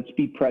 Let's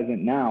be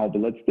present now,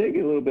 but let's dig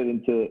a little bit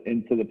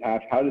into the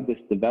past. How did this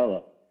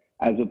develop?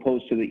 As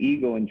opposed to the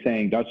ego and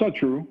saying, that's not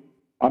true.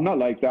 I'm not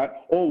like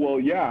that. Oh, well,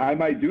 yeah, I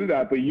might do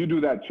that, but you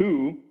do that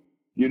too,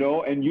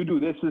 and you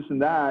do this,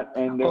 and that.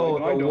 And they're like,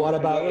 no, I don't. What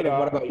about you?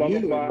 What about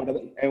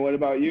you? And what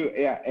about you?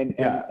 Yeah. And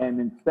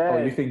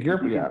instead, you think you're,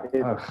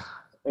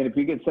 and if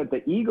you can set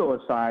the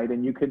ego aside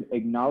and you can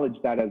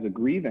acknowledge that as a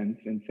grievance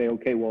and say,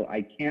 okay, well,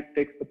 I can't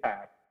fix the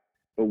past,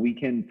 but we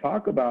can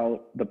talk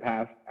about the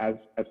past as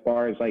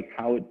far as like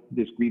how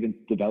this grievance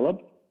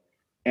developed.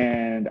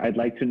 And I'd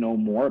like to know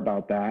more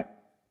about that.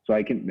 So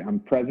I'm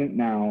present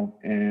now,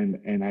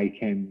 and I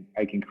can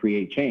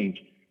create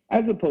change,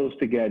 as opposed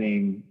to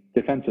getting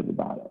defensive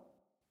about it,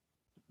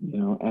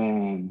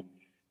 and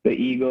the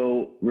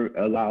ego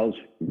allows,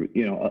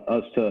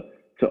 us to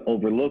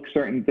overlook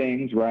certain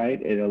things, right?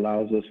 It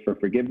allows us for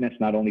forgiveness,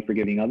 not only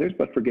forgiving others,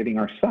 but forgiving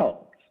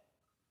ourselves.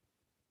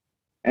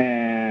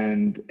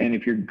 And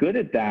if you're good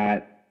at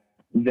that,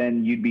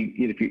 then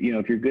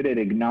if you're good at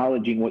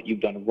acknowledging what you've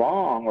done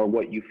wrong or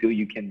what you feel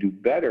you can do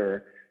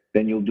better,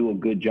 then you'll do a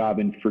good job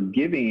in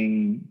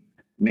forgiving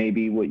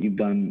maybe what you've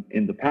done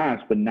in the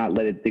past, but not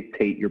let it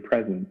dictate your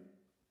present.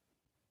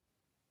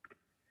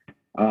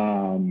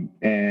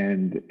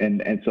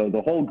 And so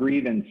the whole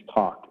grievance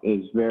talk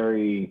is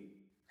very,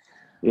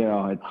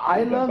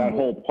 I love that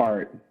whole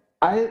part.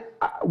 We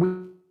talk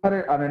about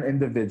it on an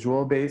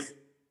individual basis.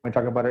 We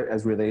talk about it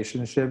as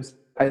relationships.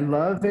 I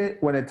love it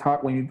when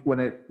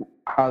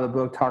how the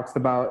book talks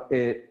about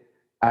it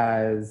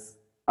as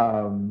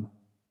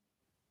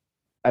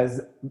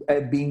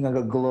it being like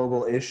a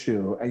global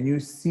issue, and you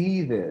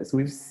see this.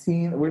 We're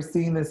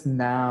seeing this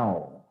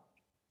now.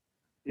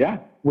 Yeah,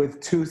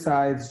 with two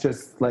sides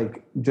just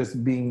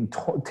being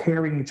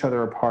tearing each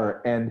other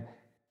apart, and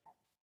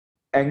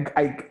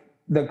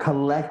the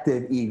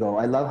collective ego.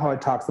 I love how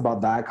it talks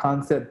about that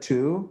concept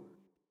too.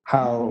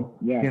 How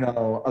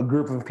a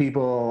group of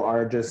people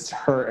are just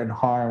hurt and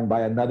harmed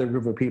by another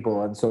group of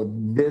people, and so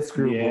this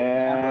group will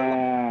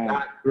never like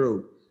that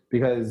group,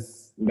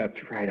 because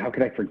that's right. How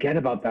could I forget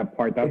about that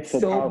part? That's so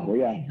powerful.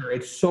 Yeah,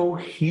 it's so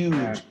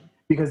huge,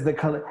 because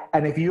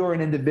and if you're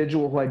an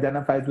individual who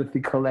identifies with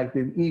the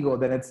collective ego,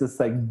 then it's this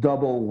like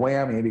double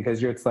whammy,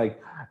 because it's like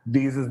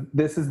this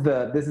is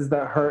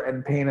the hurt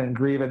and pain and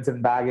grievance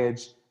and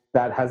baggage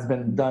that has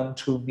been done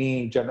to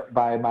me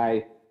by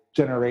my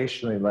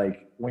generationally.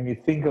 Like when you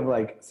think of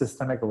like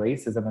systemic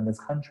racism in this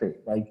country,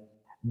 like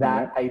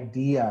that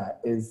idea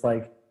is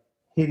like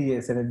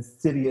hideous and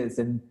insidious,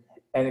 and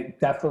it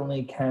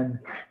definitely can,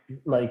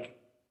 like,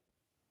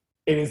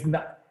 it is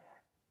not,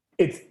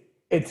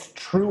 it's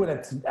true, and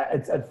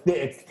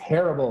it's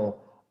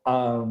terrible,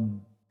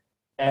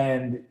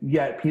 and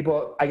yet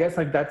people, I guess,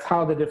 like that's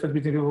how the difference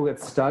between people who get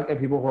stuck and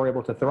people who are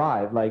able to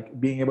thrive, like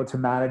being able to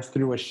manage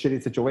through a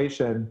shitty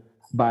situation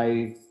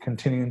by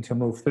continuing to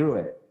move through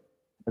it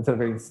instead of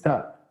being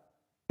stuck.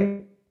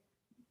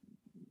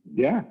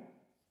 Yeah.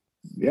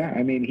 Yeah,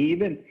 I mean, he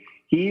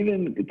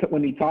even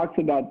when he talks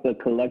about the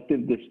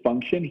collective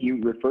dysfunction, he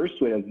refers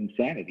to it as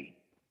insanity.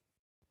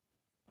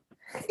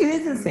 It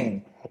is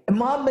insane.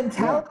 Mob Yeah,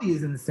 mentality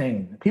is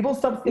insane. People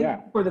stop thinking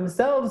yeah, for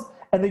themselves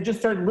and they just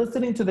start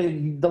listening to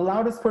the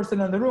loudest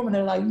person in the room and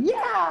they're like,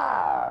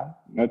 yeah.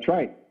 that's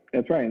right.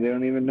 That's right. They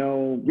don't even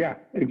know. Yeah,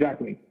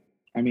 exactly.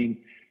 I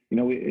mean,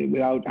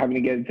 without having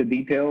to get into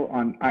detail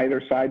on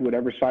either side,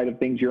 whatever side of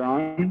things you're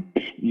on,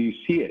 you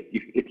see it.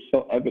 It's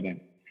so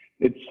evident.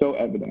 It's so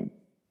evident.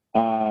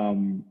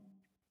 Um,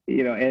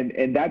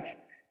 and that's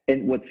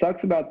and what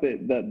sucks about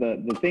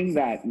the thing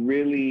that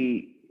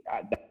really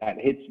that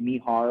hits me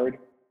hard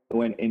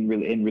when in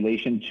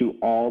relation to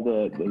all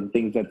the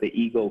things that the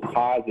ego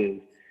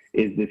causes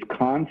is this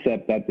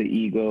concept that the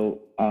ego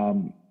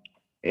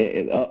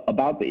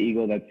about the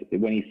ego, that's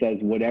when he says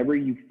whatever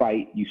you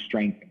fight you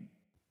strengthen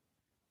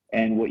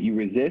and what you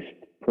resist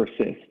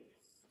persists.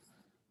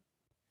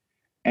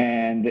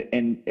 And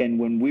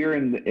when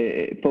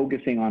we're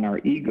focusing on our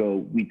ego,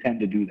 we tend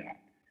to do that.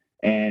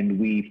 And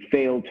we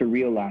fail to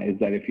realize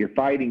that if you're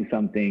fighting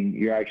something,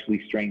 you're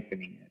actually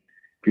strengthening it.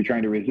 If you're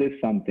trying to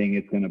resist something,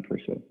 it's going to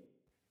persist.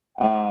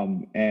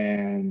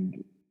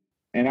 And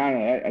I don't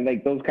know, I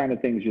like those kind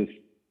of things. Just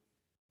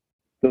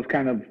those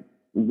kind of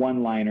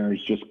one-liners,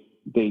 just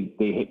they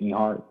hit me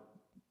hard.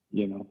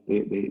 They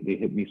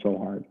hit me so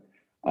hard.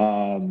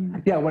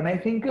 Yeah, when I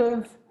think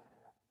of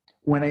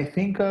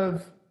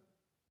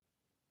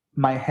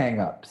my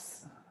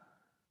hangups,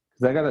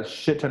 because I got a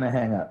shit ton of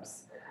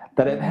hangups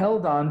that I've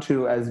held on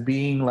to as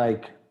being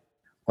like,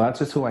 well, that's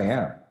just who I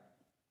am.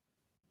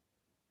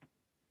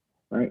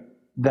 Right.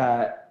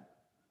 That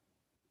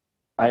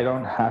I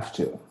don't have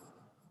to.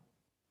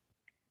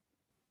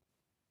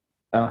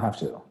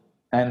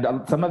 And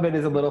some of it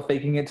is a little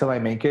faking it till I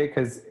make it,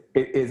 because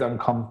it is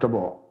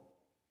uncomfortable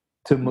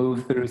to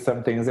move through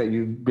some things that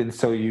you've been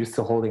so used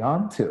to holding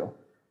on to.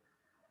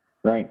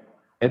 Right.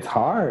 It's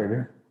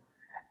hard.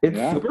 It's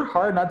super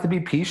hard not to be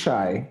pee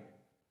shy.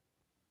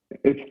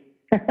 It's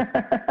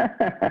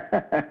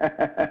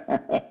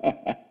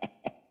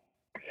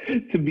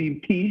to be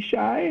pee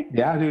shy?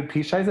 Yeah, dude,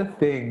 pee shy is a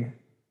thing.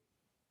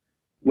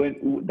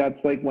 When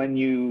that's like when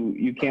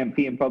you can't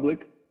pee in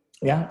public?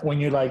 Yeah, when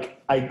you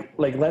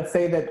let's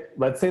say that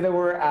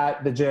we're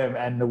at the gym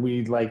and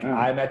we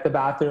I'm at the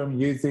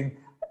bathroom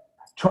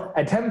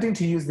attempting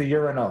to use the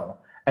urinal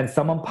and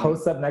someone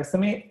posts up next to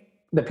me,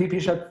 the pee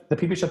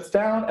shuts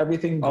down,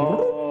 everything.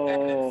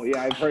 Oh,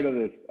 yeah, I've heard of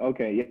this.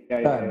 Okay, yeah.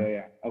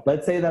 Okay.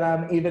 Let's say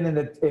that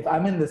if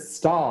I'm in the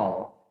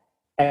stall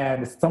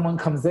and someone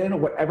comes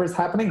in, whatever's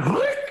happening.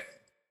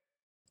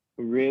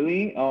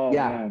 Really? Oh,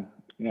 yeah. Man.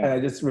 Yeah. And I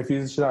just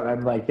refuse to shut up.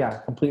 I'm like, yeah,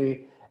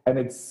 completely. And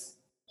it's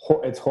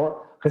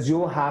horrible because you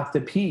will have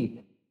to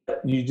pee.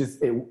 You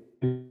just, it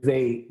is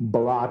a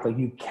block. Like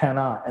you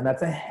cannot. And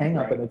that's a hang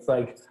up. Right. And it's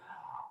like,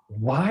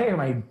 why am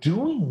I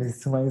doing this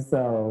to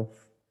myself?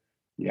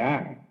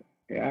 Yeah.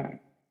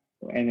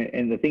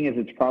 And the thing is,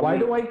 it's probably... Why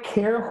do I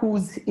care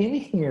who's in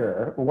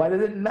here? Why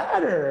does it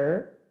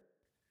matter?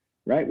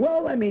 Right.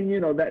 Well, I mean,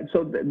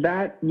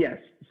 that, yes.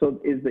 So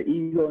is the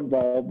ego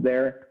involved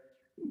there?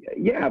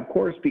 Yeah, of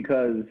course,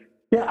 because...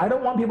 Yeah, I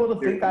don't want people to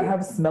think I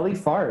have smelly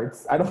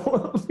farts. I don't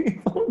want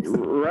people to...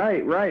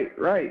 Right.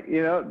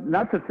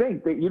 Not to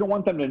think that you don't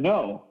want them to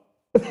know.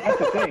 Not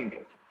to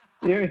think.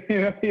 You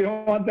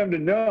don't want them to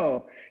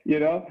know,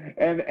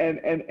 and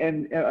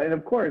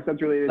of course that's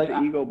related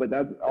to ego, but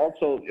that's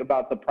also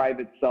about the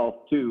private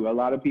self too. A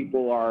lot of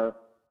people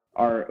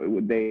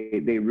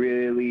they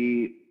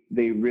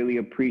really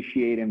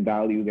appreciate and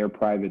value their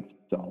private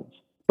selves.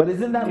 But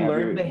isn't that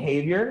learned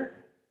behavior?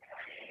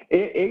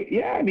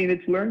 Yeah, I mean,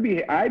 it's learned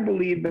behavior. I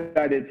believe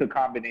that it's a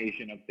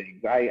combination of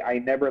things.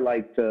 I never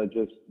like to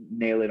just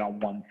nail it on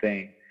one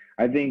thing.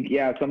 I think,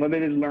 some of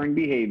it is learned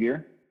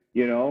behavior,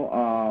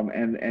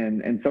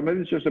 and some of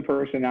it's just a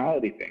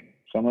personality thing.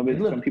 Some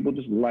people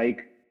just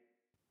like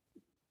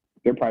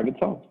their private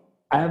self.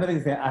 I have an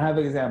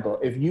example.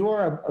 If you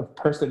are a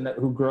person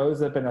who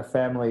grows up in a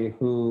family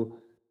who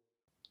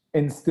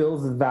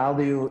instills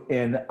value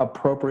in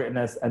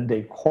appropriateness and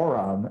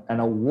decorum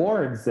and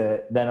awards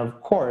it, then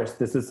of course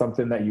this is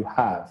something that you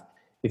have.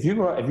 If you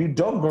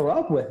don't grow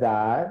up with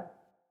that,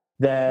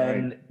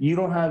 then right. you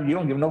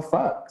don't give no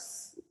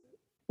fucks.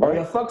 Or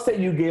the fucks that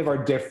you give are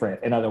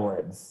different, in other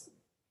words.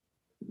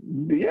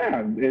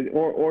 Yeah,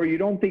 or you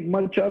don't think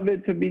much of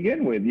it to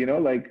begin with, if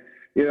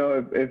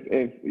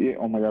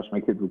oh my gosh, my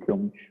kids would kill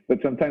me.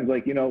 But sometimes,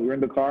 we're in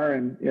the car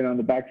and, in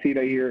the back seat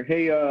I hear,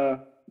 hey, you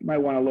might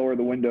want to lower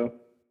the window.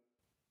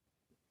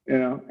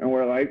 And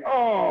we're like,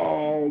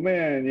 oh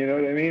man, you know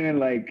what I mean?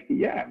 And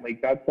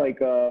that's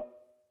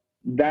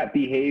that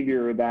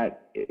behavior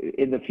that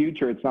in the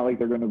future, it's not like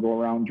they're going to go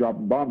around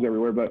dropping bombs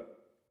everywhere, but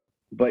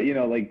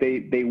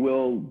they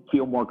will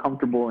feel more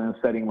comfortable in a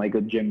setting like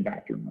a gym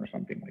bathroom or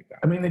something like that.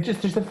 I mean, it's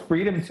just a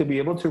freedom to be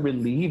able to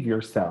relieve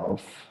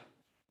yourself.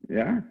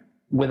 Yeah.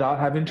 Without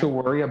having to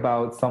worry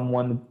about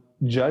someone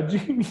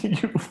judging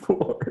you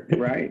for it.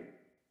 Right.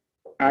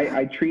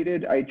 I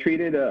treated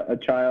a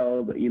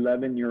child,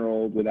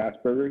 11-year-old with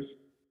Asperger's,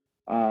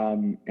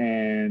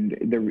 and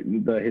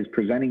his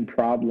presenting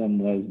problem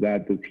was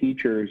that the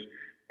teachers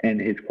and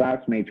his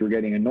classmates were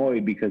getting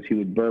annoyed because he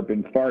would burp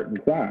and fart in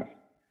class.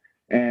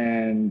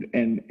 And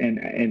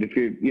if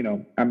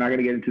you I'm not going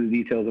to get into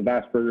the details of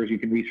Asperger's. You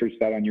can research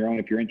that on your own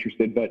if you're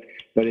interested. But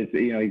it's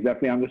he's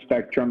definitely on the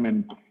spectrum,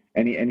 and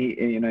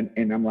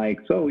I'm like,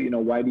 so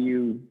why do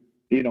you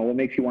what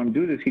makes you want to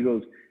do this? He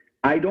goes,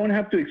 I don't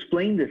have to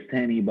explain this to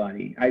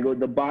anybody. I go,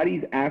 the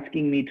body's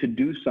asking me to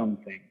do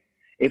something.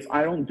 If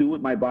I don't do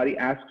what my body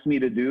asks me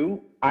to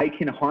do, I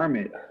can harm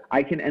it.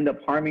 I can end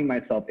up harming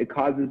myself. It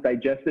causes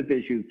digestive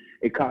issues.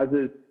 It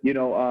causes,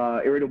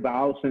 irritable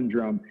bowel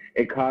syndrome.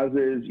 It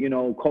causes,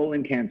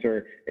 colon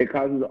cancer. It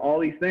causes all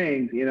these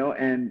things,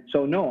 and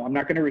so no, I'm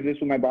not going to resist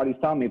what my body's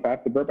telling me. If I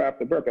have to burp, I have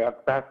to burp. If I have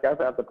to pass gas,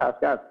 I have to pass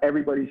gas.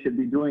 Everybody should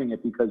be doing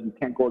it because you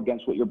can't go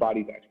against what your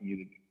body's asking you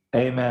to do.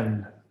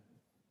 Amen.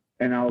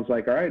 And I was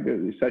like, all right,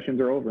 the sessions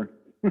are over.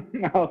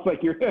 I was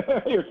like, you're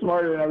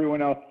smarter than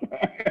everyone else.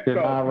 You're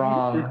not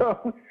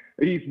wrong.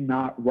 He's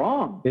not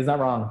wrong. He's not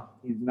wrong.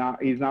 He's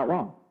not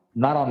wrong.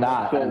 Not on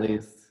that, at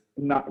least.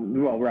 Not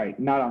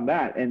on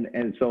that.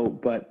 And so,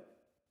 but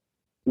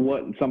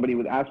what somebody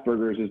with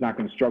Asperger's is not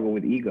going to struggle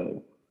with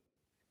ego.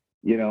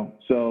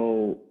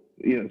 So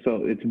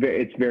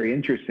it's very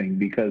interesting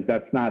because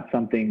that's not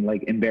something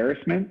like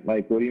embarrassment.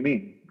 Like, what do you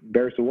mean?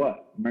 Embarrassed of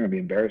what? I'm not gonna be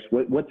embarrassed.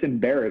 What's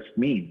embarrassed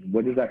mean?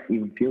 What does that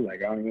even feel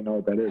like? I don't even know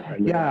what that is.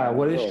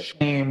 What is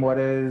shame? What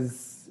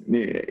is?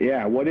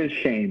 Yeah. What is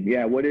shame?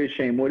 Yeah. What is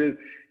shame? What is?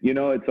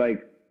 It's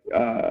like,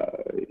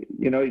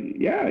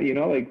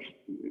 like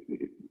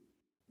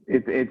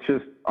it's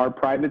just our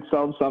private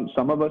selves.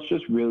 Some of us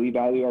just really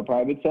value our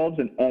private selves,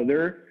 and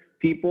other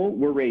people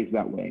were raised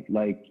that way.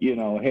 Like,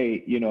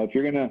 hey, if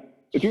you're gonna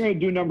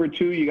do number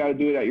 2, you got to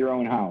do it at your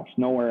own house,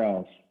 nowhere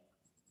else.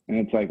 And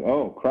it's like,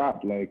 oh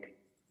crap, like,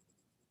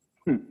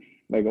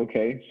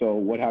 okay, so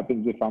what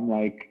happens if I'm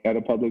like at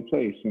a public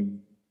place and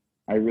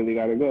I really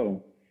got to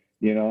go,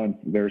 and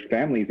there's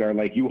families that are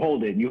like, you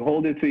hold it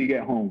till you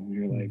get home. And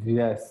you're like,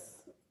 yes.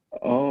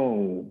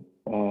 Oh,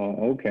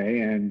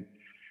 okay. And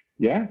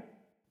yeah,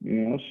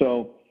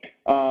 so,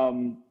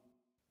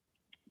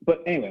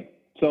 but anyway,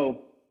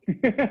 so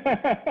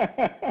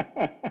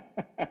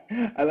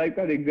I like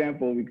that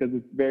example because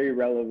it's very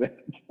relevant.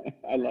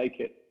 I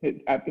like it.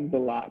 It happens a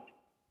lot.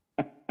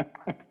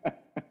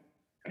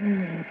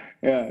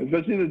 Yeah,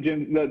 especially the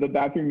gym, the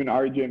bathroom in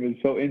our gym is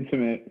so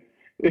intimate.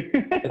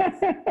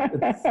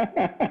 It's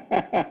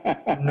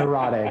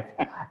neurotic.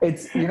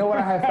 It's, what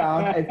I have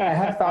found? I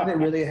have found it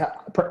really,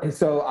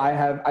 so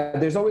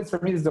there's always, for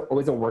me, there's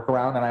always a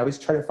workaround, and I always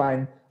try to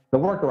find the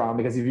workaround,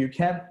 because if you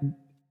can't,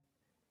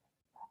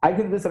 I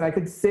could just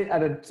sit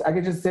at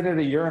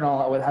a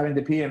urinal with having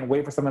to pee and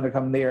wait for someone to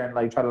come there and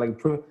like try to like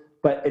prove,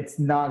 but it's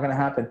not going to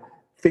happen.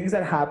 Things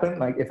that happen,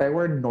 like if I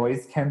wear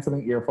noise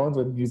canceling earphones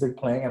with music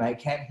playing and I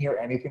can't hear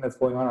anything that's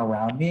going on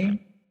around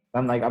me,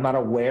 I'm not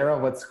aware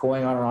of what's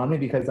going on around me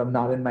because I'm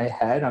not in my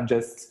head. I'm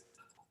just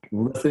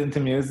listening to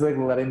music,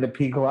 letting the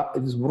pee go out.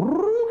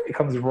 It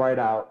comes right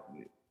out.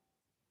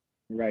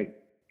 Right.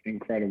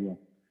 Incredible,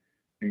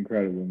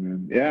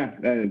 man. Yeah.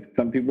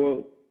 Some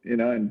people,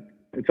 and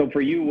so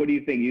for you, what do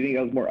you think? You think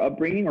that was more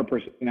upbringing or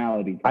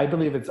personality? I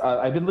believe that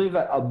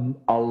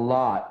a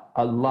lot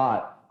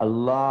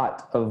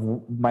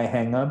of my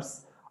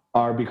hangups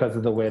are because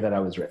of the way that I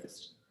was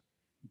raised.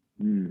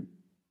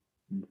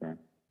 Okay.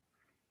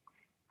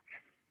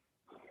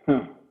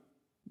 Huh.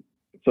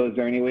 So is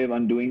there any way of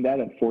undoing that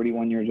at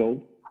 41 years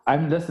old?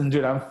 I'm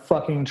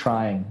fucking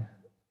trying.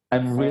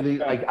 I'm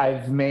really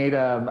I'm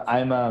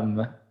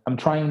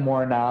trying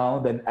more now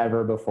than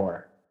ever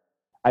before.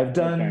 I've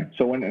done. Okay.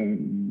 So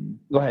when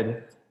go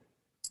ahead.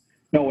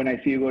 No, when I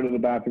see you go to the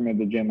bathroom at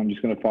the gym, I'm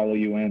just going to follow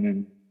you in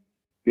and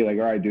be like,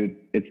 all right, dude,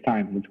 it's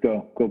time. Let's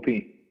go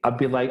pee. I'll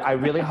be like, I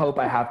really hope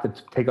I have to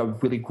take a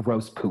really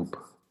gross poop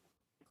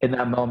in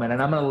that moment.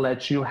 And I'm going to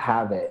let you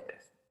have it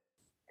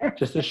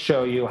just to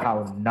show you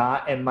how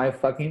not in my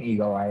fucking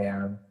ego I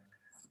am.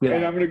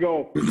 And I'm going to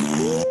go.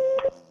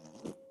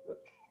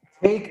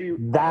 Take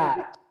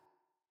that,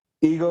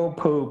 ego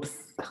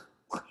poops.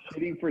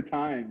 Shitting for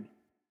time.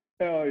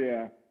 Hell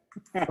yeah.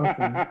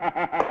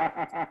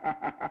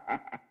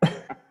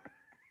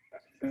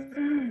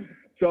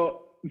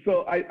 So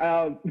I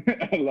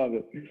I love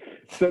it.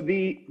 So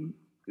the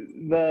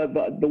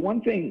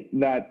one thing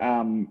that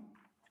and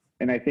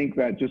I think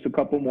that just a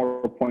couple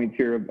more points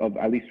here of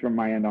at least from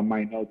my end on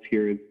my notes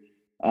here is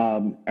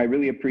I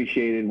really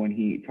appreciated when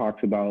he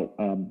talks about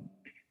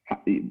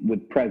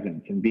with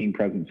presence and being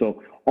present.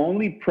 So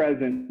only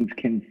presence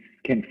can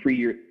free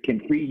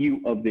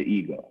you of the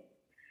ego.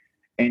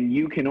 And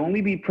you can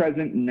only be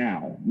present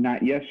now,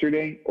 not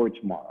yesterday or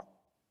tomorrow.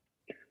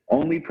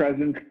 Only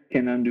presence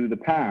can undo the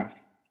past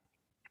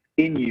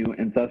in you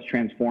and thus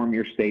transform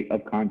your state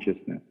of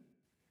consciousness.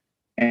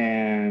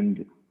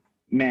 And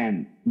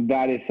man,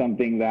 that is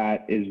something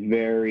that is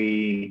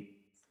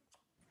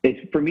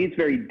for me, it's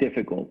very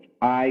difficult.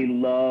 I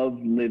love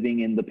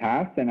living in the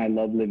past and I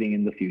love living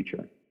in the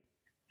future.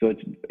 So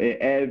it's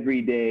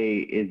every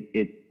day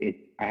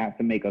I have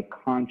to make a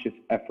conscious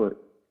effort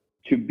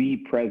to be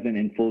present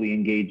and fully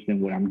engaged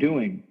in what I'm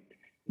doing.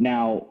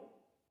 Now,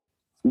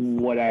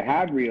 what I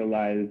have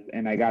realized,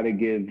 and I got to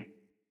give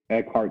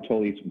Eckhart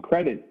Tolle some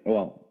credit,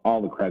 well,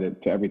 all the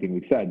credit to everything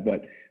we said,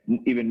 but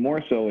even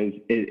more so is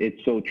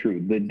it's so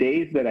true. The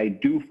days that I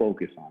do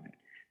focus on it,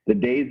 the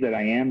days that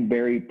I am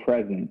very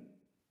present,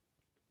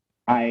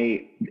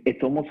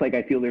 it's almost like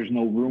I feel there's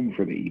no room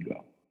for the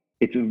ego.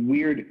 It's a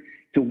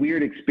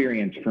weird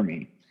experience for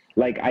me.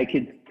 Like I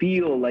could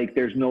feel like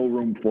there's no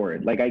room for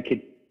it. Like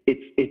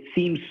it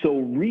seems so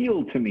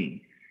real to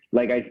me.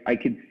 Like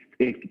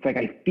it's like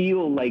I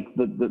feel like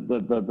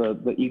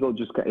the ego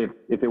just,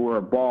 if it were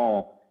a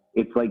ball,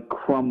 it's like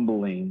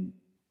crumbling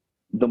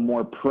the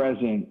more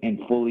present and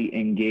fully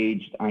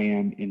engaged I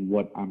am in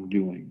what I'm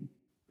doing.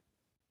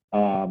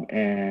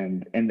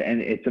 And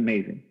it's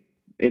amazing.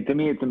 To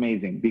me, it's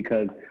amazing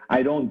because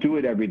I don't do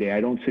it every day.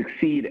 I don't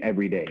succeed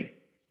every day.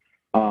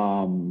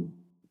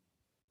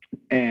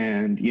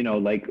 And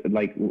like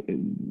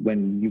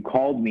when you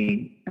called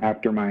me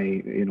after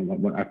my,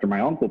 after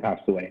my uncle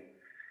passed away,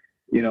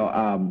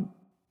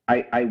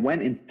 I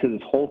went into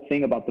this whole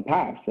thing about the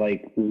past.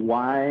 Like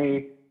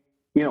why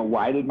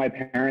did my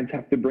parents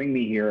have to bring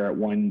me here at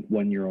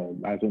one year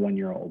old, as a 1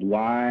 year old?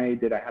 Why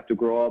did I have to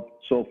grow up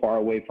so far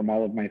away from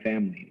all of my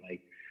family?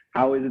 Like,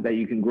 how is it that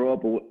you can grow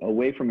up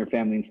away from your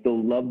family and still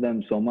love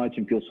them so much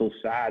and feel so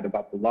sad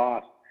about the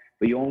loss,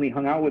 but you only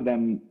hung out with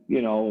them,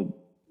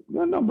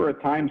 a number of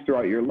times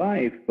throughout your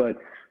life, but,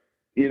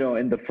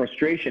 and the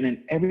frustration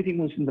and everything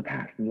was in the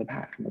past.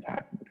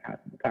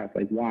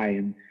 Like why?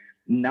 And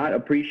not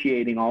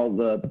appreciating all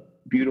the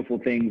beautiful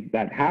things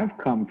that have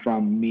come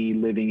from me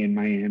living in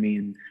Miami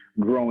and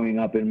growing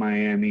up in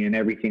Miami and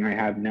everything I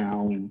have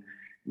now. And,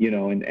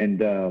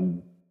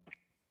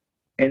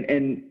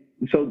 and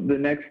so the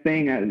next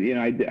thing,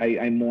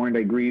 I mourned,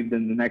 I grieved.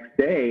 And the next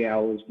day I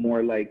was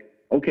more like,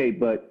 okay,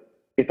 but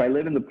if I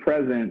live in the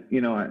present,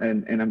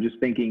 and I'm just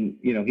thinking,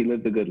 he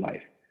lived a good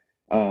life.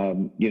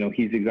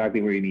 He's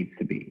exactly where he needs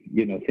to be.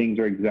 Things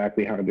are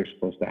exactly how they're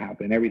supposed to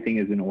happen. Everything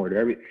is in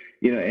order.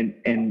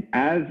 And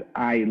as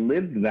I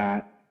lived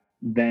that,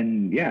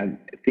 then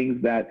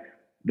things that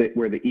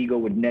where the ego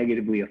would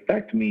negatively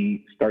affect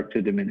me start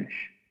to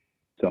diminish.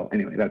 So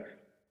anyway, that's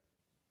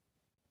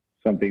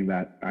something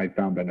that I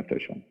found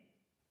beneficial.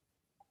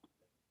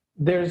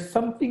 There's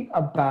something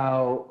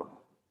about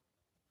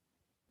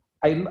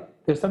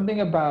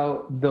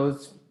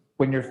those,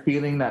 when you're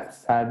feeling that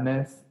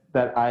sadness,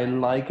 that I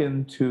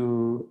liken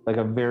to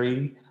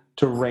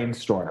to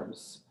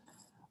rainstorms.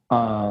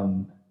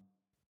 In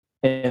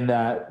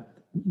that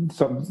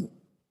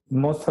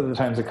most of the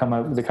times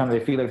they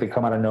feel like they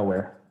come out of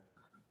nowhere.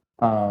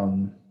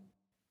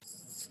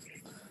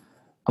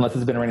 Unless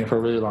it's been raining for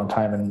a really long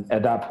time, and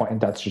at that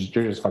point you're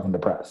just fucking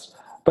depressed.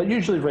 But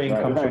usually rain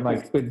comes from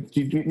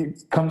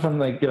comes from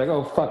you're like,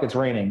 oh fuck, it's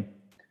raining.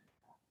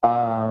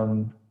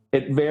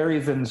 It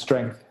varies in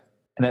strength,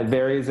 and it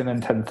varies in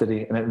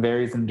intensity, and it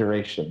varies in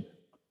duration.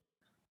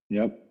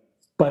 Yep.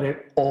 But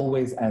it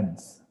always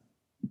ends.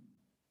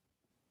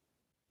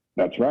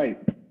 That's right.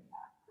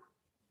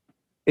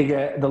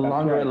 The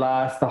longer it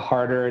lasts, the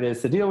harder it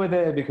is to deal with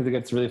it because it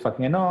gets really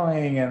fucking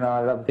annoying and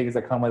other things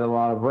that come with a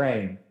lot of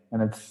rain.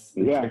 And it's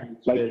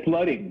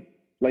flooding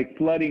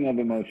of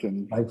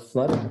emotions. Like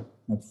flooding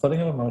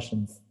of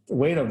emotions.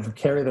 Way to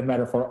carry the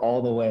metaphor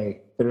all the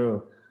way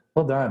through.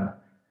 Well done.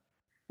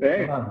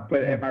 Hey,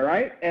 but am I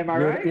right?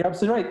 You're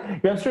absolutely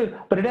right. You're absolutely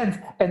right. But it ends.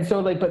 And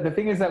so but the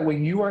thing is that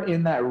when you are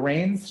in that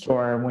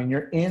rainstorm, when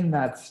you're in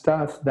that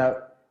stuff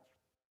that,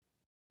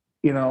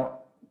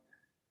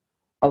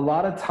 a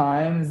lot of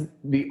times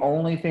the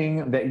only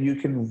thing that you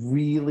can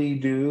really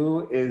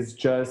do is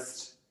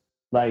just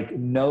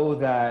know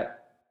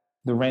that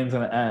the rain's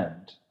going to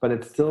end. But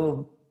it's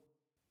still,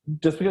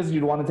 just because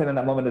you want it to end in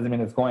that moment doesn't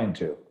mean it's going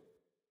to,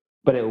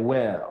 but it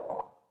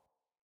will.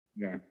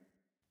 Yeah.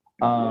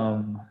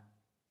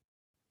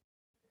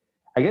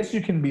 I guess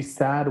you can be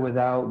sad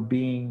without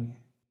being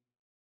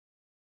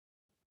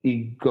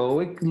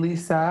egoically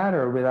sad,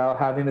 or without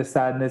having the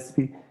sadness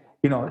be,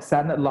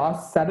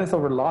 sadness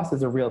over loss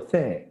is a real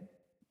thing.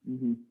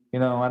 Mm-hmm.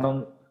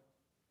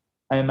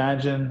 I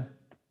imagine,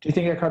 do you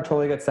think Eckhart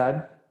Tolle gets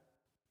sad?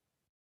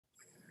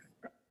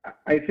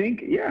 I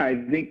think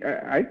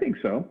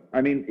so.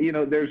 I mean,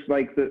 there's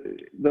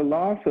the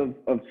loss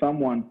of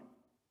someone,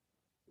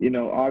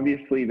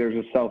 obviously there's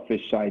a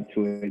selfish side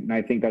to it. And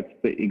I think that's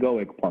the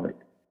egoic part,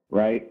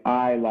 right?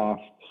 I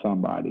lost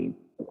somebody.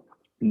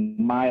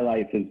 My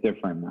life is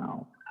different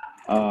now.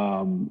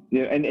 And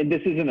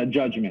this isn't a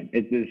judgment.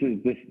 This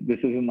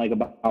isn't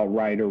about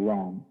right or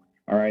wrong.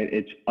 All right.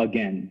 It's,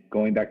 again,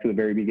 going back to the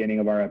very beginning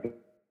of our episode,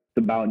 it's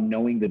about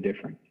knowing the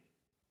difference.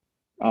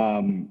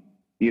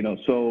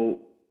 So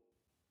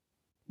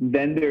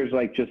then there's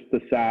just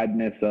the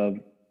sadness of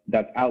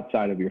that's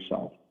outside of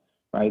yourself,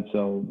 right?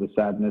 So the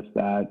sadness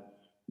that,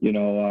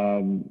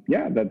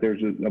 that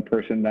there's a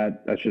person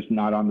that's just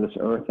not on this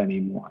earth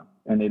anymore,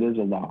 and it is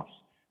a loss.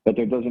 But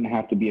there doesn't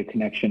have to be a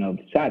connection of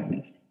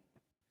sadness.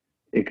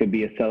 It could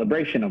be a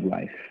celebration of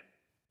life.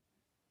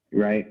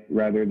 right?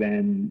 Rather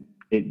than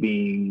it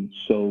being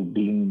so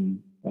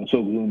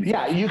gloomy.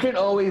 Yeah, you can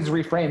always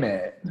reframe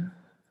it.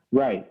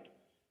 Right.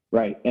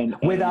 Right. And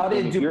Without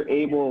and it, if you're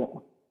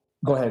able,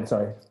 go ahead.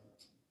 Sorry.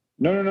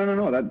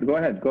 no. Go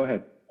ahead. Go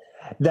ahead.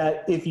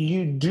 That if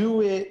you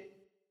do it,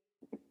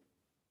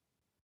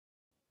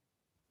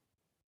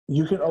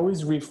 you can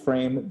always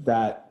reframe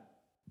that.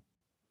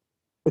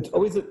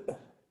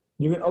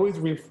 You can always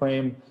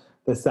reframe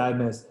the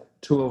sadness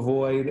to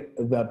avoid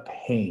the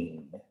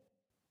pain,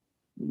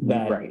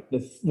 that Right.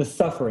 the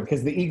suffering,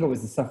 because the ego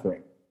is the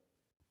suffering.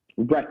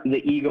 Right.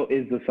 The ego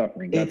is the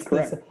suffering. That's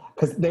correct.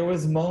 Because there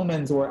was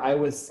moments where I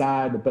was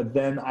sad, but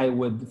then I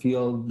would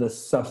feel the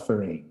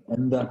suffering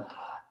and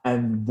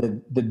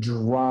the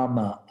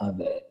drama of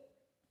it.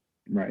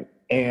 Right.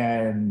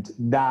 And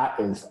that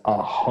is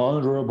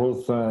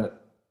 100%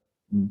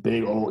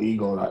 big old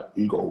ego. That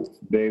ego.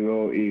 Big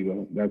old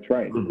ego. That's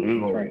right.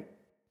 That's right.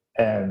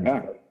 And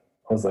Yeah.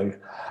 I was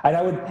like,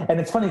 and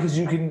it's funny because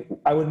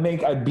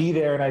I'd be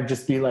there and I'd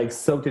just be like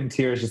soaked in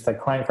tears, just like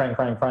crying.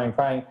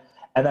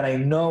 And then I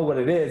know what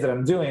it is that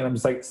I'm doing. And I'm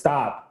just like,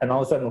 stop. And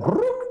all of a sudden,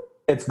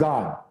 it's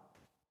gone.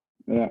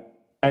 Yeah.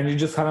 And you're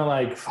just kind of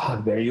like,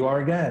 fuck, there you are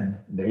again.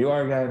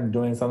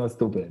 Doing something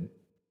stupid.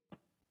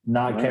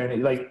 Not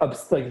caring. Like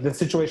the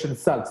situation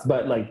sucks,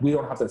 but like we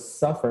don't have to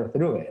suffer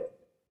through it.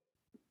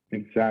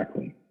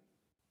 Exactly.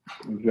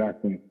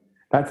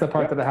 That's the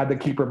part that I had to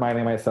keep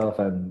reminding myself.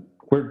 And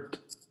we're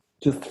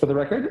just for the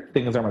record,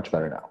 things are much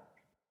better now.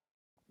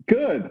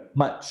 Good.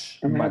 Much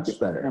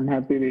better. I'm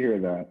happy to hear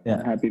that. Yeah.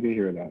 I'm happy to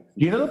hear that.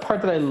 You know the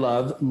part that I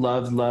loved,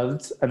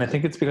 and I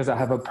think it's because I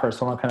have a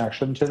personal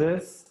connection to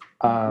this,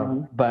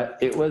 but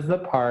it was the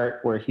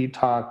part where he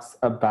talks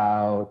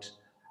about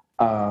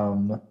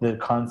the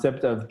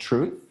concept of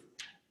truth,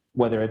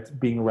 whether it's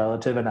being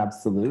relative and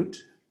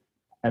absolute,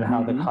 and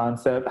how the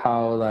concept,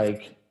 how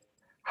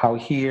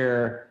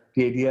here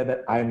the idea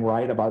that I'm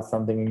right about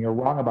something and you're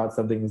wrong about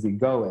something is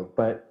egoic,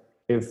 but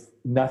if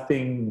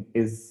nothing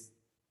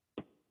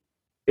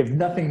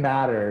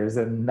matters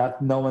and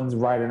no one's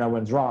right and no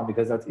one's wrong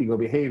because that's ego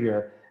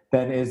behavior,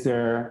 then is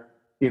there,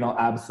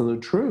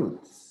 absolute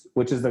truths,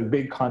 which is a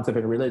big concept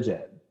in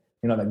religion,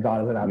 that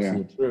God is an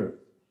absolute truth.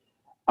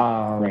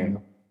 Right.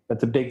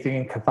 That's a big thing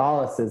in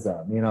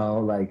Catholicism,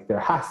 like there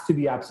has to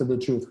be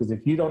absolute truth, because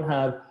if you don't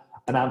have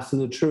an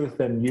absolute truth,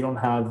 then you don't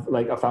have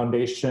like a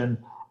foundation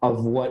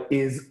of what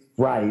is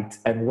right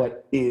and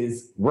what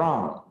is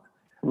wrong.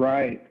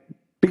 Right.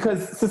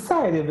 Because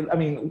society,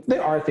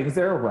 there are things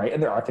that are right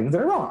and there are things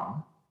that are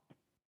wrong.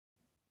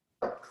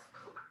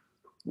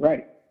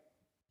 Right.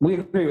 We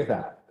agree with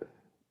that.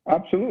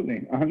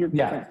 Absolutely. 100%.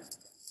 Yeah.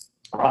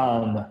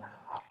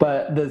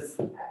 But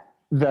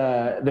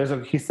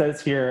he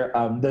says here,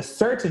 the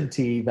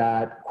certainty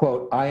that,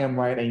 quote, I am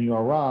right and you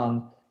are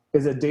wrong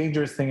is a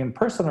dangerous thing in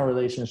personal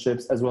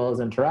relationships as well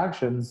as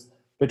interactions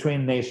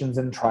between nations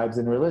and tribes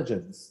and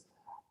religions.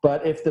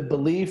 But if the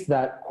belief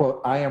that, quote,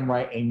 I am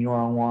right and you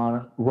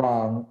are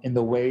wrong in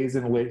the ways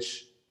in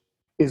which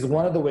is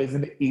one of the ways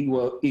in the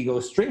ego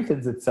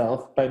strengthens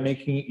itself by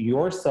making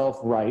yourself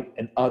right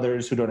and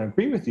others who don't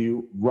agree with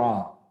you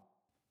wrong.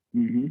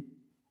 Mm-hmm.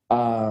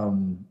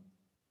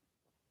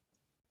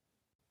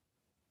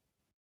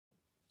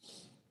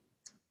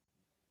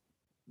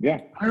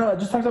 Yeah. I don't know. It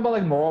just talks about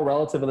like moral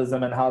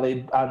relativism and how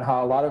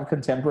a lot of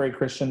contemporary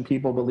Christian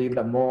people believe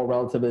that moral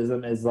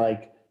relativism is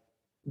like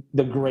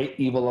the great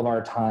evil of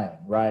our time,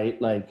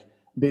 right? Like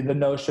the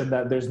notion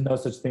that there's no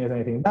such thing as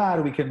anything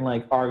bad. We can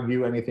like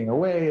argue anything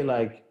away.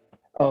 Like,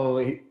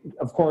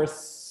 of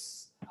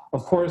course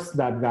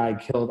that guy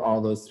killed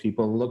all those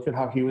people. Look at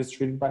how he was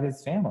treated by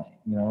his family.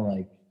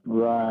 Like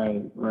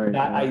right.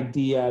 That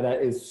idea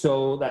that is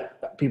so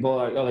that people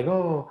are like,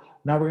 oh,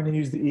 now we're going to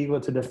use the ego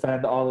to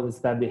defend all of this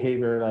bad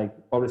behavior, like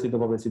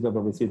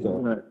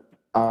pobrecito. Right.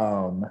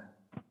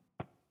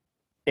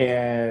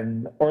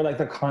 And or like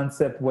the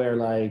concept where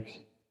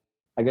like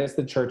I guess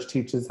the church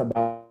talks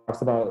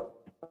about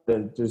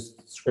there's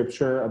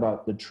scripture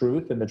about the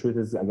truth, and the truth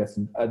is, I guess,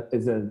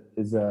 is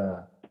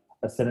a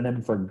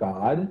synonym for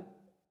God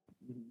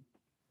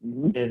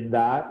in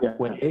that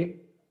way.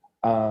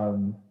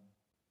 And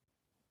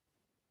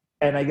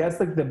I guess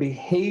like the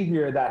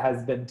behavior that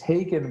has been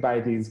taken by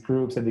these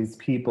groups and these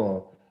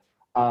people,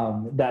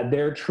 that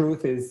their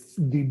truth is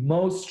the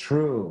most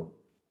true.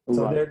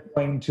 So they're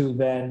going to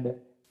then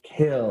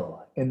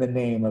kill in the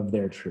name of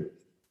their truth.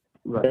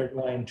 Right. They're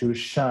going to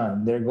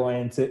shun. They're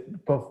going to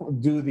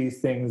do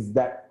these things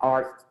that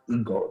are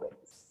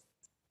ego-based.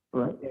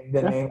 Right. In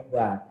the name of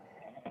that.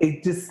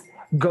 It just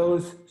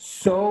goes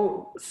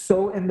so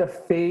in the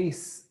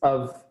face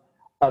of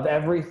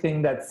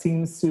everything that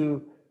seems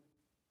to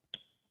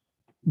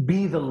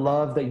be the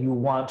love that you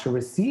want to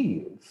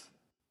receive.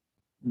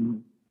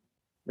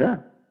 Yeah.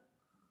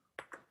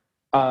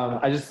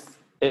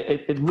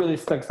 It really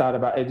sticks out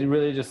about it.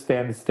 Really just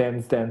stands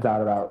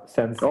out about.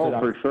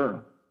 For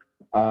sure.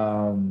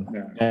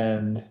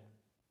 And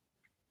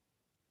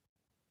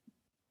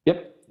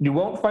yep, you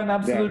won't find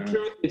absolute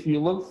truth if you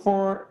look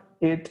for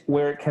it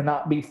where it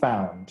cannot be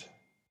found.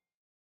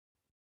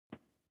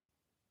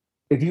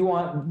 if you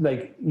want,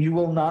 like, you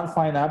will not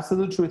find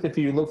absolute truth if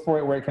you look for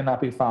it where it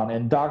cannot be found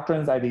in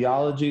doctrines,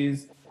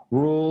 ideologies,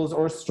 rules,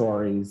 or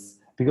stories,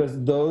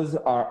 because those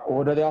are,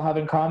 what do they all have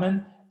in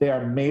common? They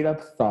are made up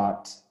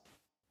thought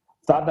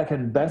that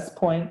can best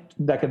point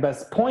to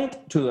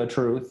the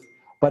truth,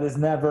 but is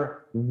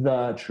never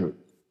the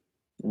truth.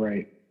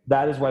 Right.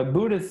 That is why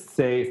Buddhists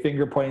say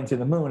finger pointing to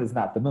the moon is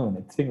not the moon,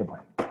 it's finger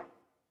pointing.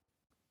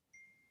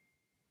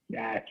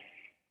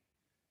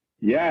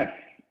 Yes,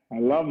 I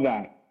love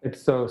that.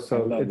 It's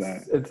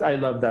I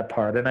love that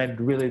part, and I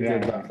really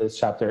did love this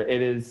chapter.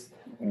 It is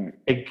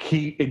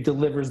it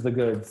delivers the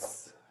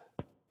goods.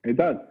 It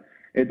does,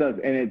 and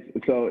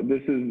it's so.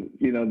 This is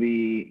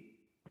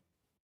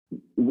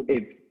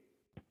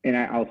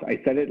I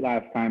said it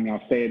last time, and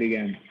I'll say it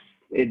again.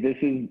 This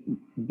is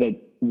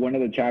one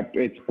of the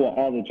chapters. It's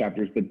all the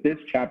chapters, but this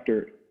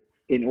chapter,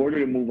 in order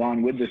to move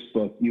on with this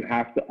book, you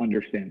have to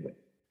understand it.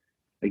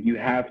 Like, you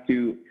have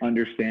to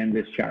understand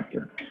this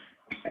chapter,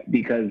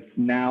 because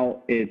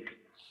now this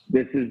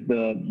is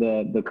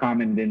the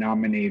common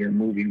denominator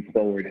moving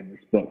forward in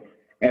this book.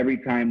 Every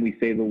time we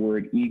say the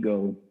word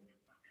ego,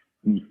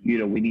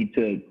 we need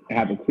to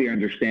have a clear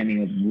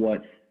understanding of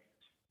what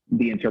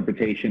the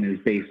interpretation is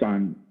based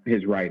on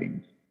his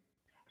writings.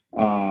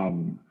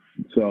 For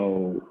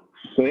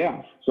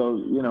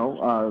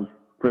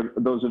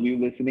those of you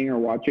listening or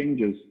watching,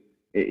 just,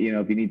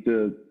 if you need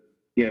to,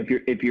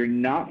 if you're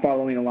not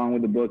following along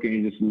with the book and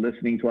you're just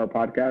listening to our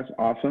podcast,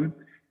 awesome.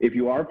 If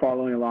you are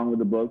following along with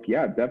the book,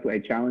 yeah, definitely. I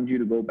challenge you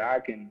to go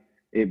back, and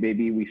if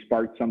maybe we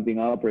sparked something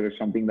up, or there's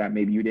something that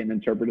maybe you didn't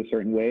interpret a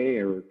certain way,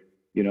 or,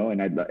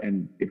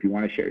 and if you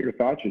want to share your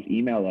thoughts, just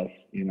email us.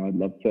 I'd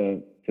love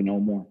to know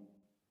more.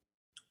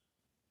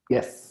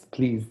 Yes,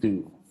 please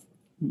do.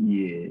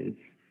 Yes.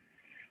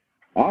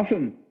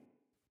 Awesome.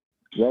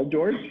 Well,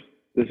 George,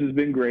 this has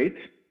been great.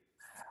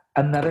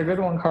 Another good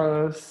one,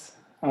 Carlos.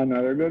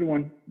 Another good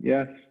one.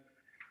 Yes.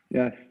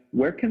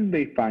 Where can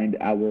they find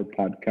our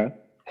podcast?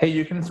 Hey,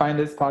 you can find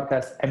this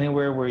podcast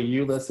anywhere where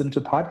you listen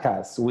to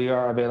podcasts. We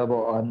are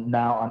available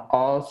now on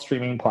all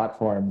streaming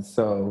platforms.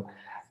 So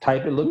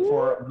look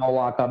for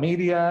Moaka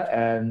Media,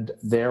 and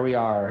there we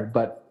are.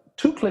 But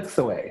 2 clicks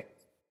away.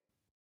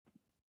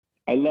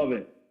 I love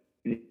it.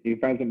 You can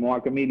find us at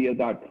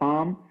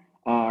moakamedia.com.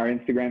 Our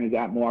Instagram is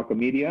at Moaka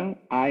Media.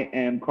 I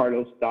am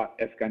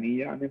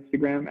Carlos.Escanilla on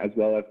Instagram, as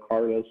well as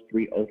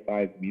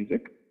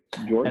Carlos305Music.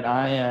 George? And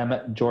I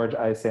am George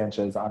I.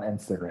 Sanchez on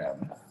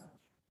Instagram.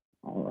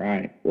 All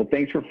right. Well,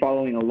 thanks for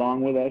following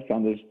along with us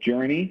on this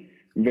journey.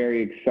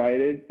 Very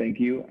excited. Thank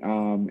you.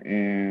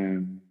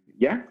 And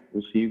yeah,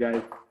 we'll see you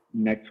guys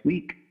next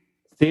week.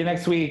 See you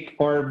next week,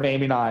 or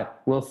maybe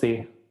not. We'll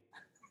see.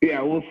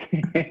 Yeah, we'll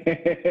see.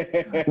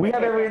 We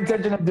had every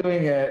intention of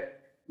doing it,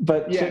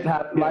 but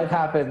life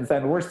happens,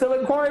 and we're still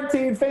in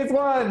quarantine. Phase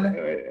 1.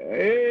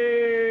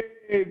 Hey,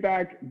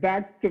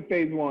 back to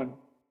phase 1.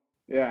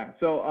 Yeah.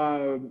 So,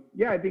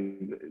 I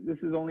think this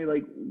is only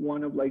like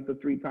one of like the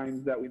 3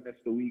 times that we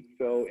missed a week.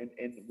 So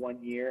in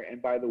 1 year.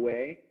 And by the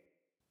way,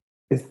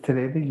 is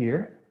today the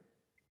year?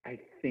 I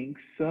think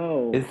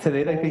so. Is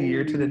today like the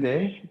year to the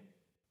day?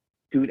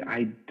 Dude,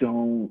 I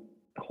don't.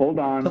 Hold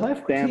on.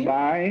 Stand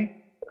by.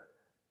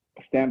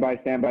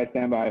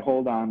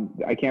 Hold on.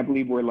 I can't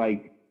believe we're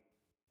like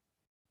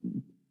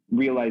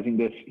realizing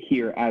this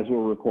here as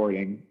we're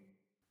recording.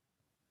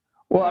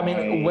 Well, I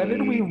mean, when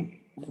did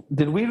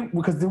we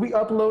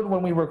upload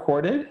when we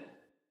recorded?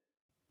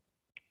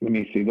 Let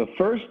me see. The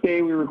first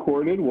day we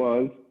recorded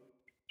was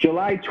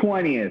July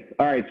 20th.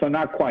 All right, so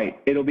not quite.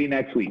 It'll be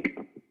next week.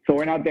 So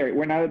we're not there.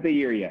 We're not at the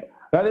year yet.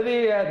 Not at the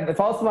year yet.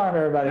 False alarm,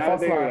 everybody.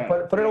 False alarm.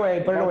 Put it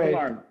away. Put it away.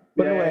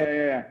 Put it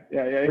away.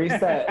 Yeah.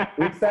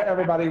 Reset,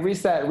 everybody.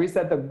 Reset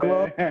the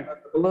globe, the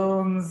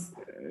balloons.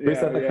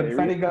 Reset the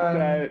confetti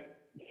gun.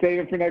 Save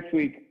it for next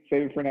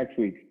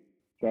week.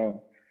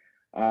 So,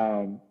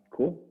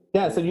 cool.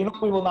 Yeah, so we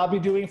will not be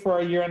doing for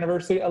our year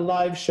anniversary a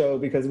live show,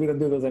 because we don't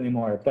do those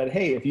anymore. But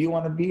hey, if you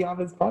want to be on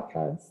this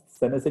podcast,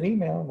 send us an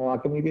email,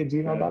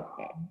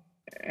 moakamedia@gmail.com.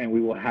 And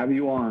we will have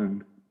you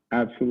on.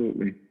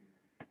 Absolutely.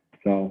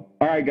 So,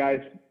 all right,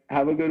 guys.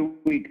 Have a good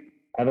week.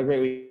 Have a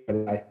great week.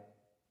 Bye.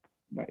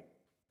 Bye.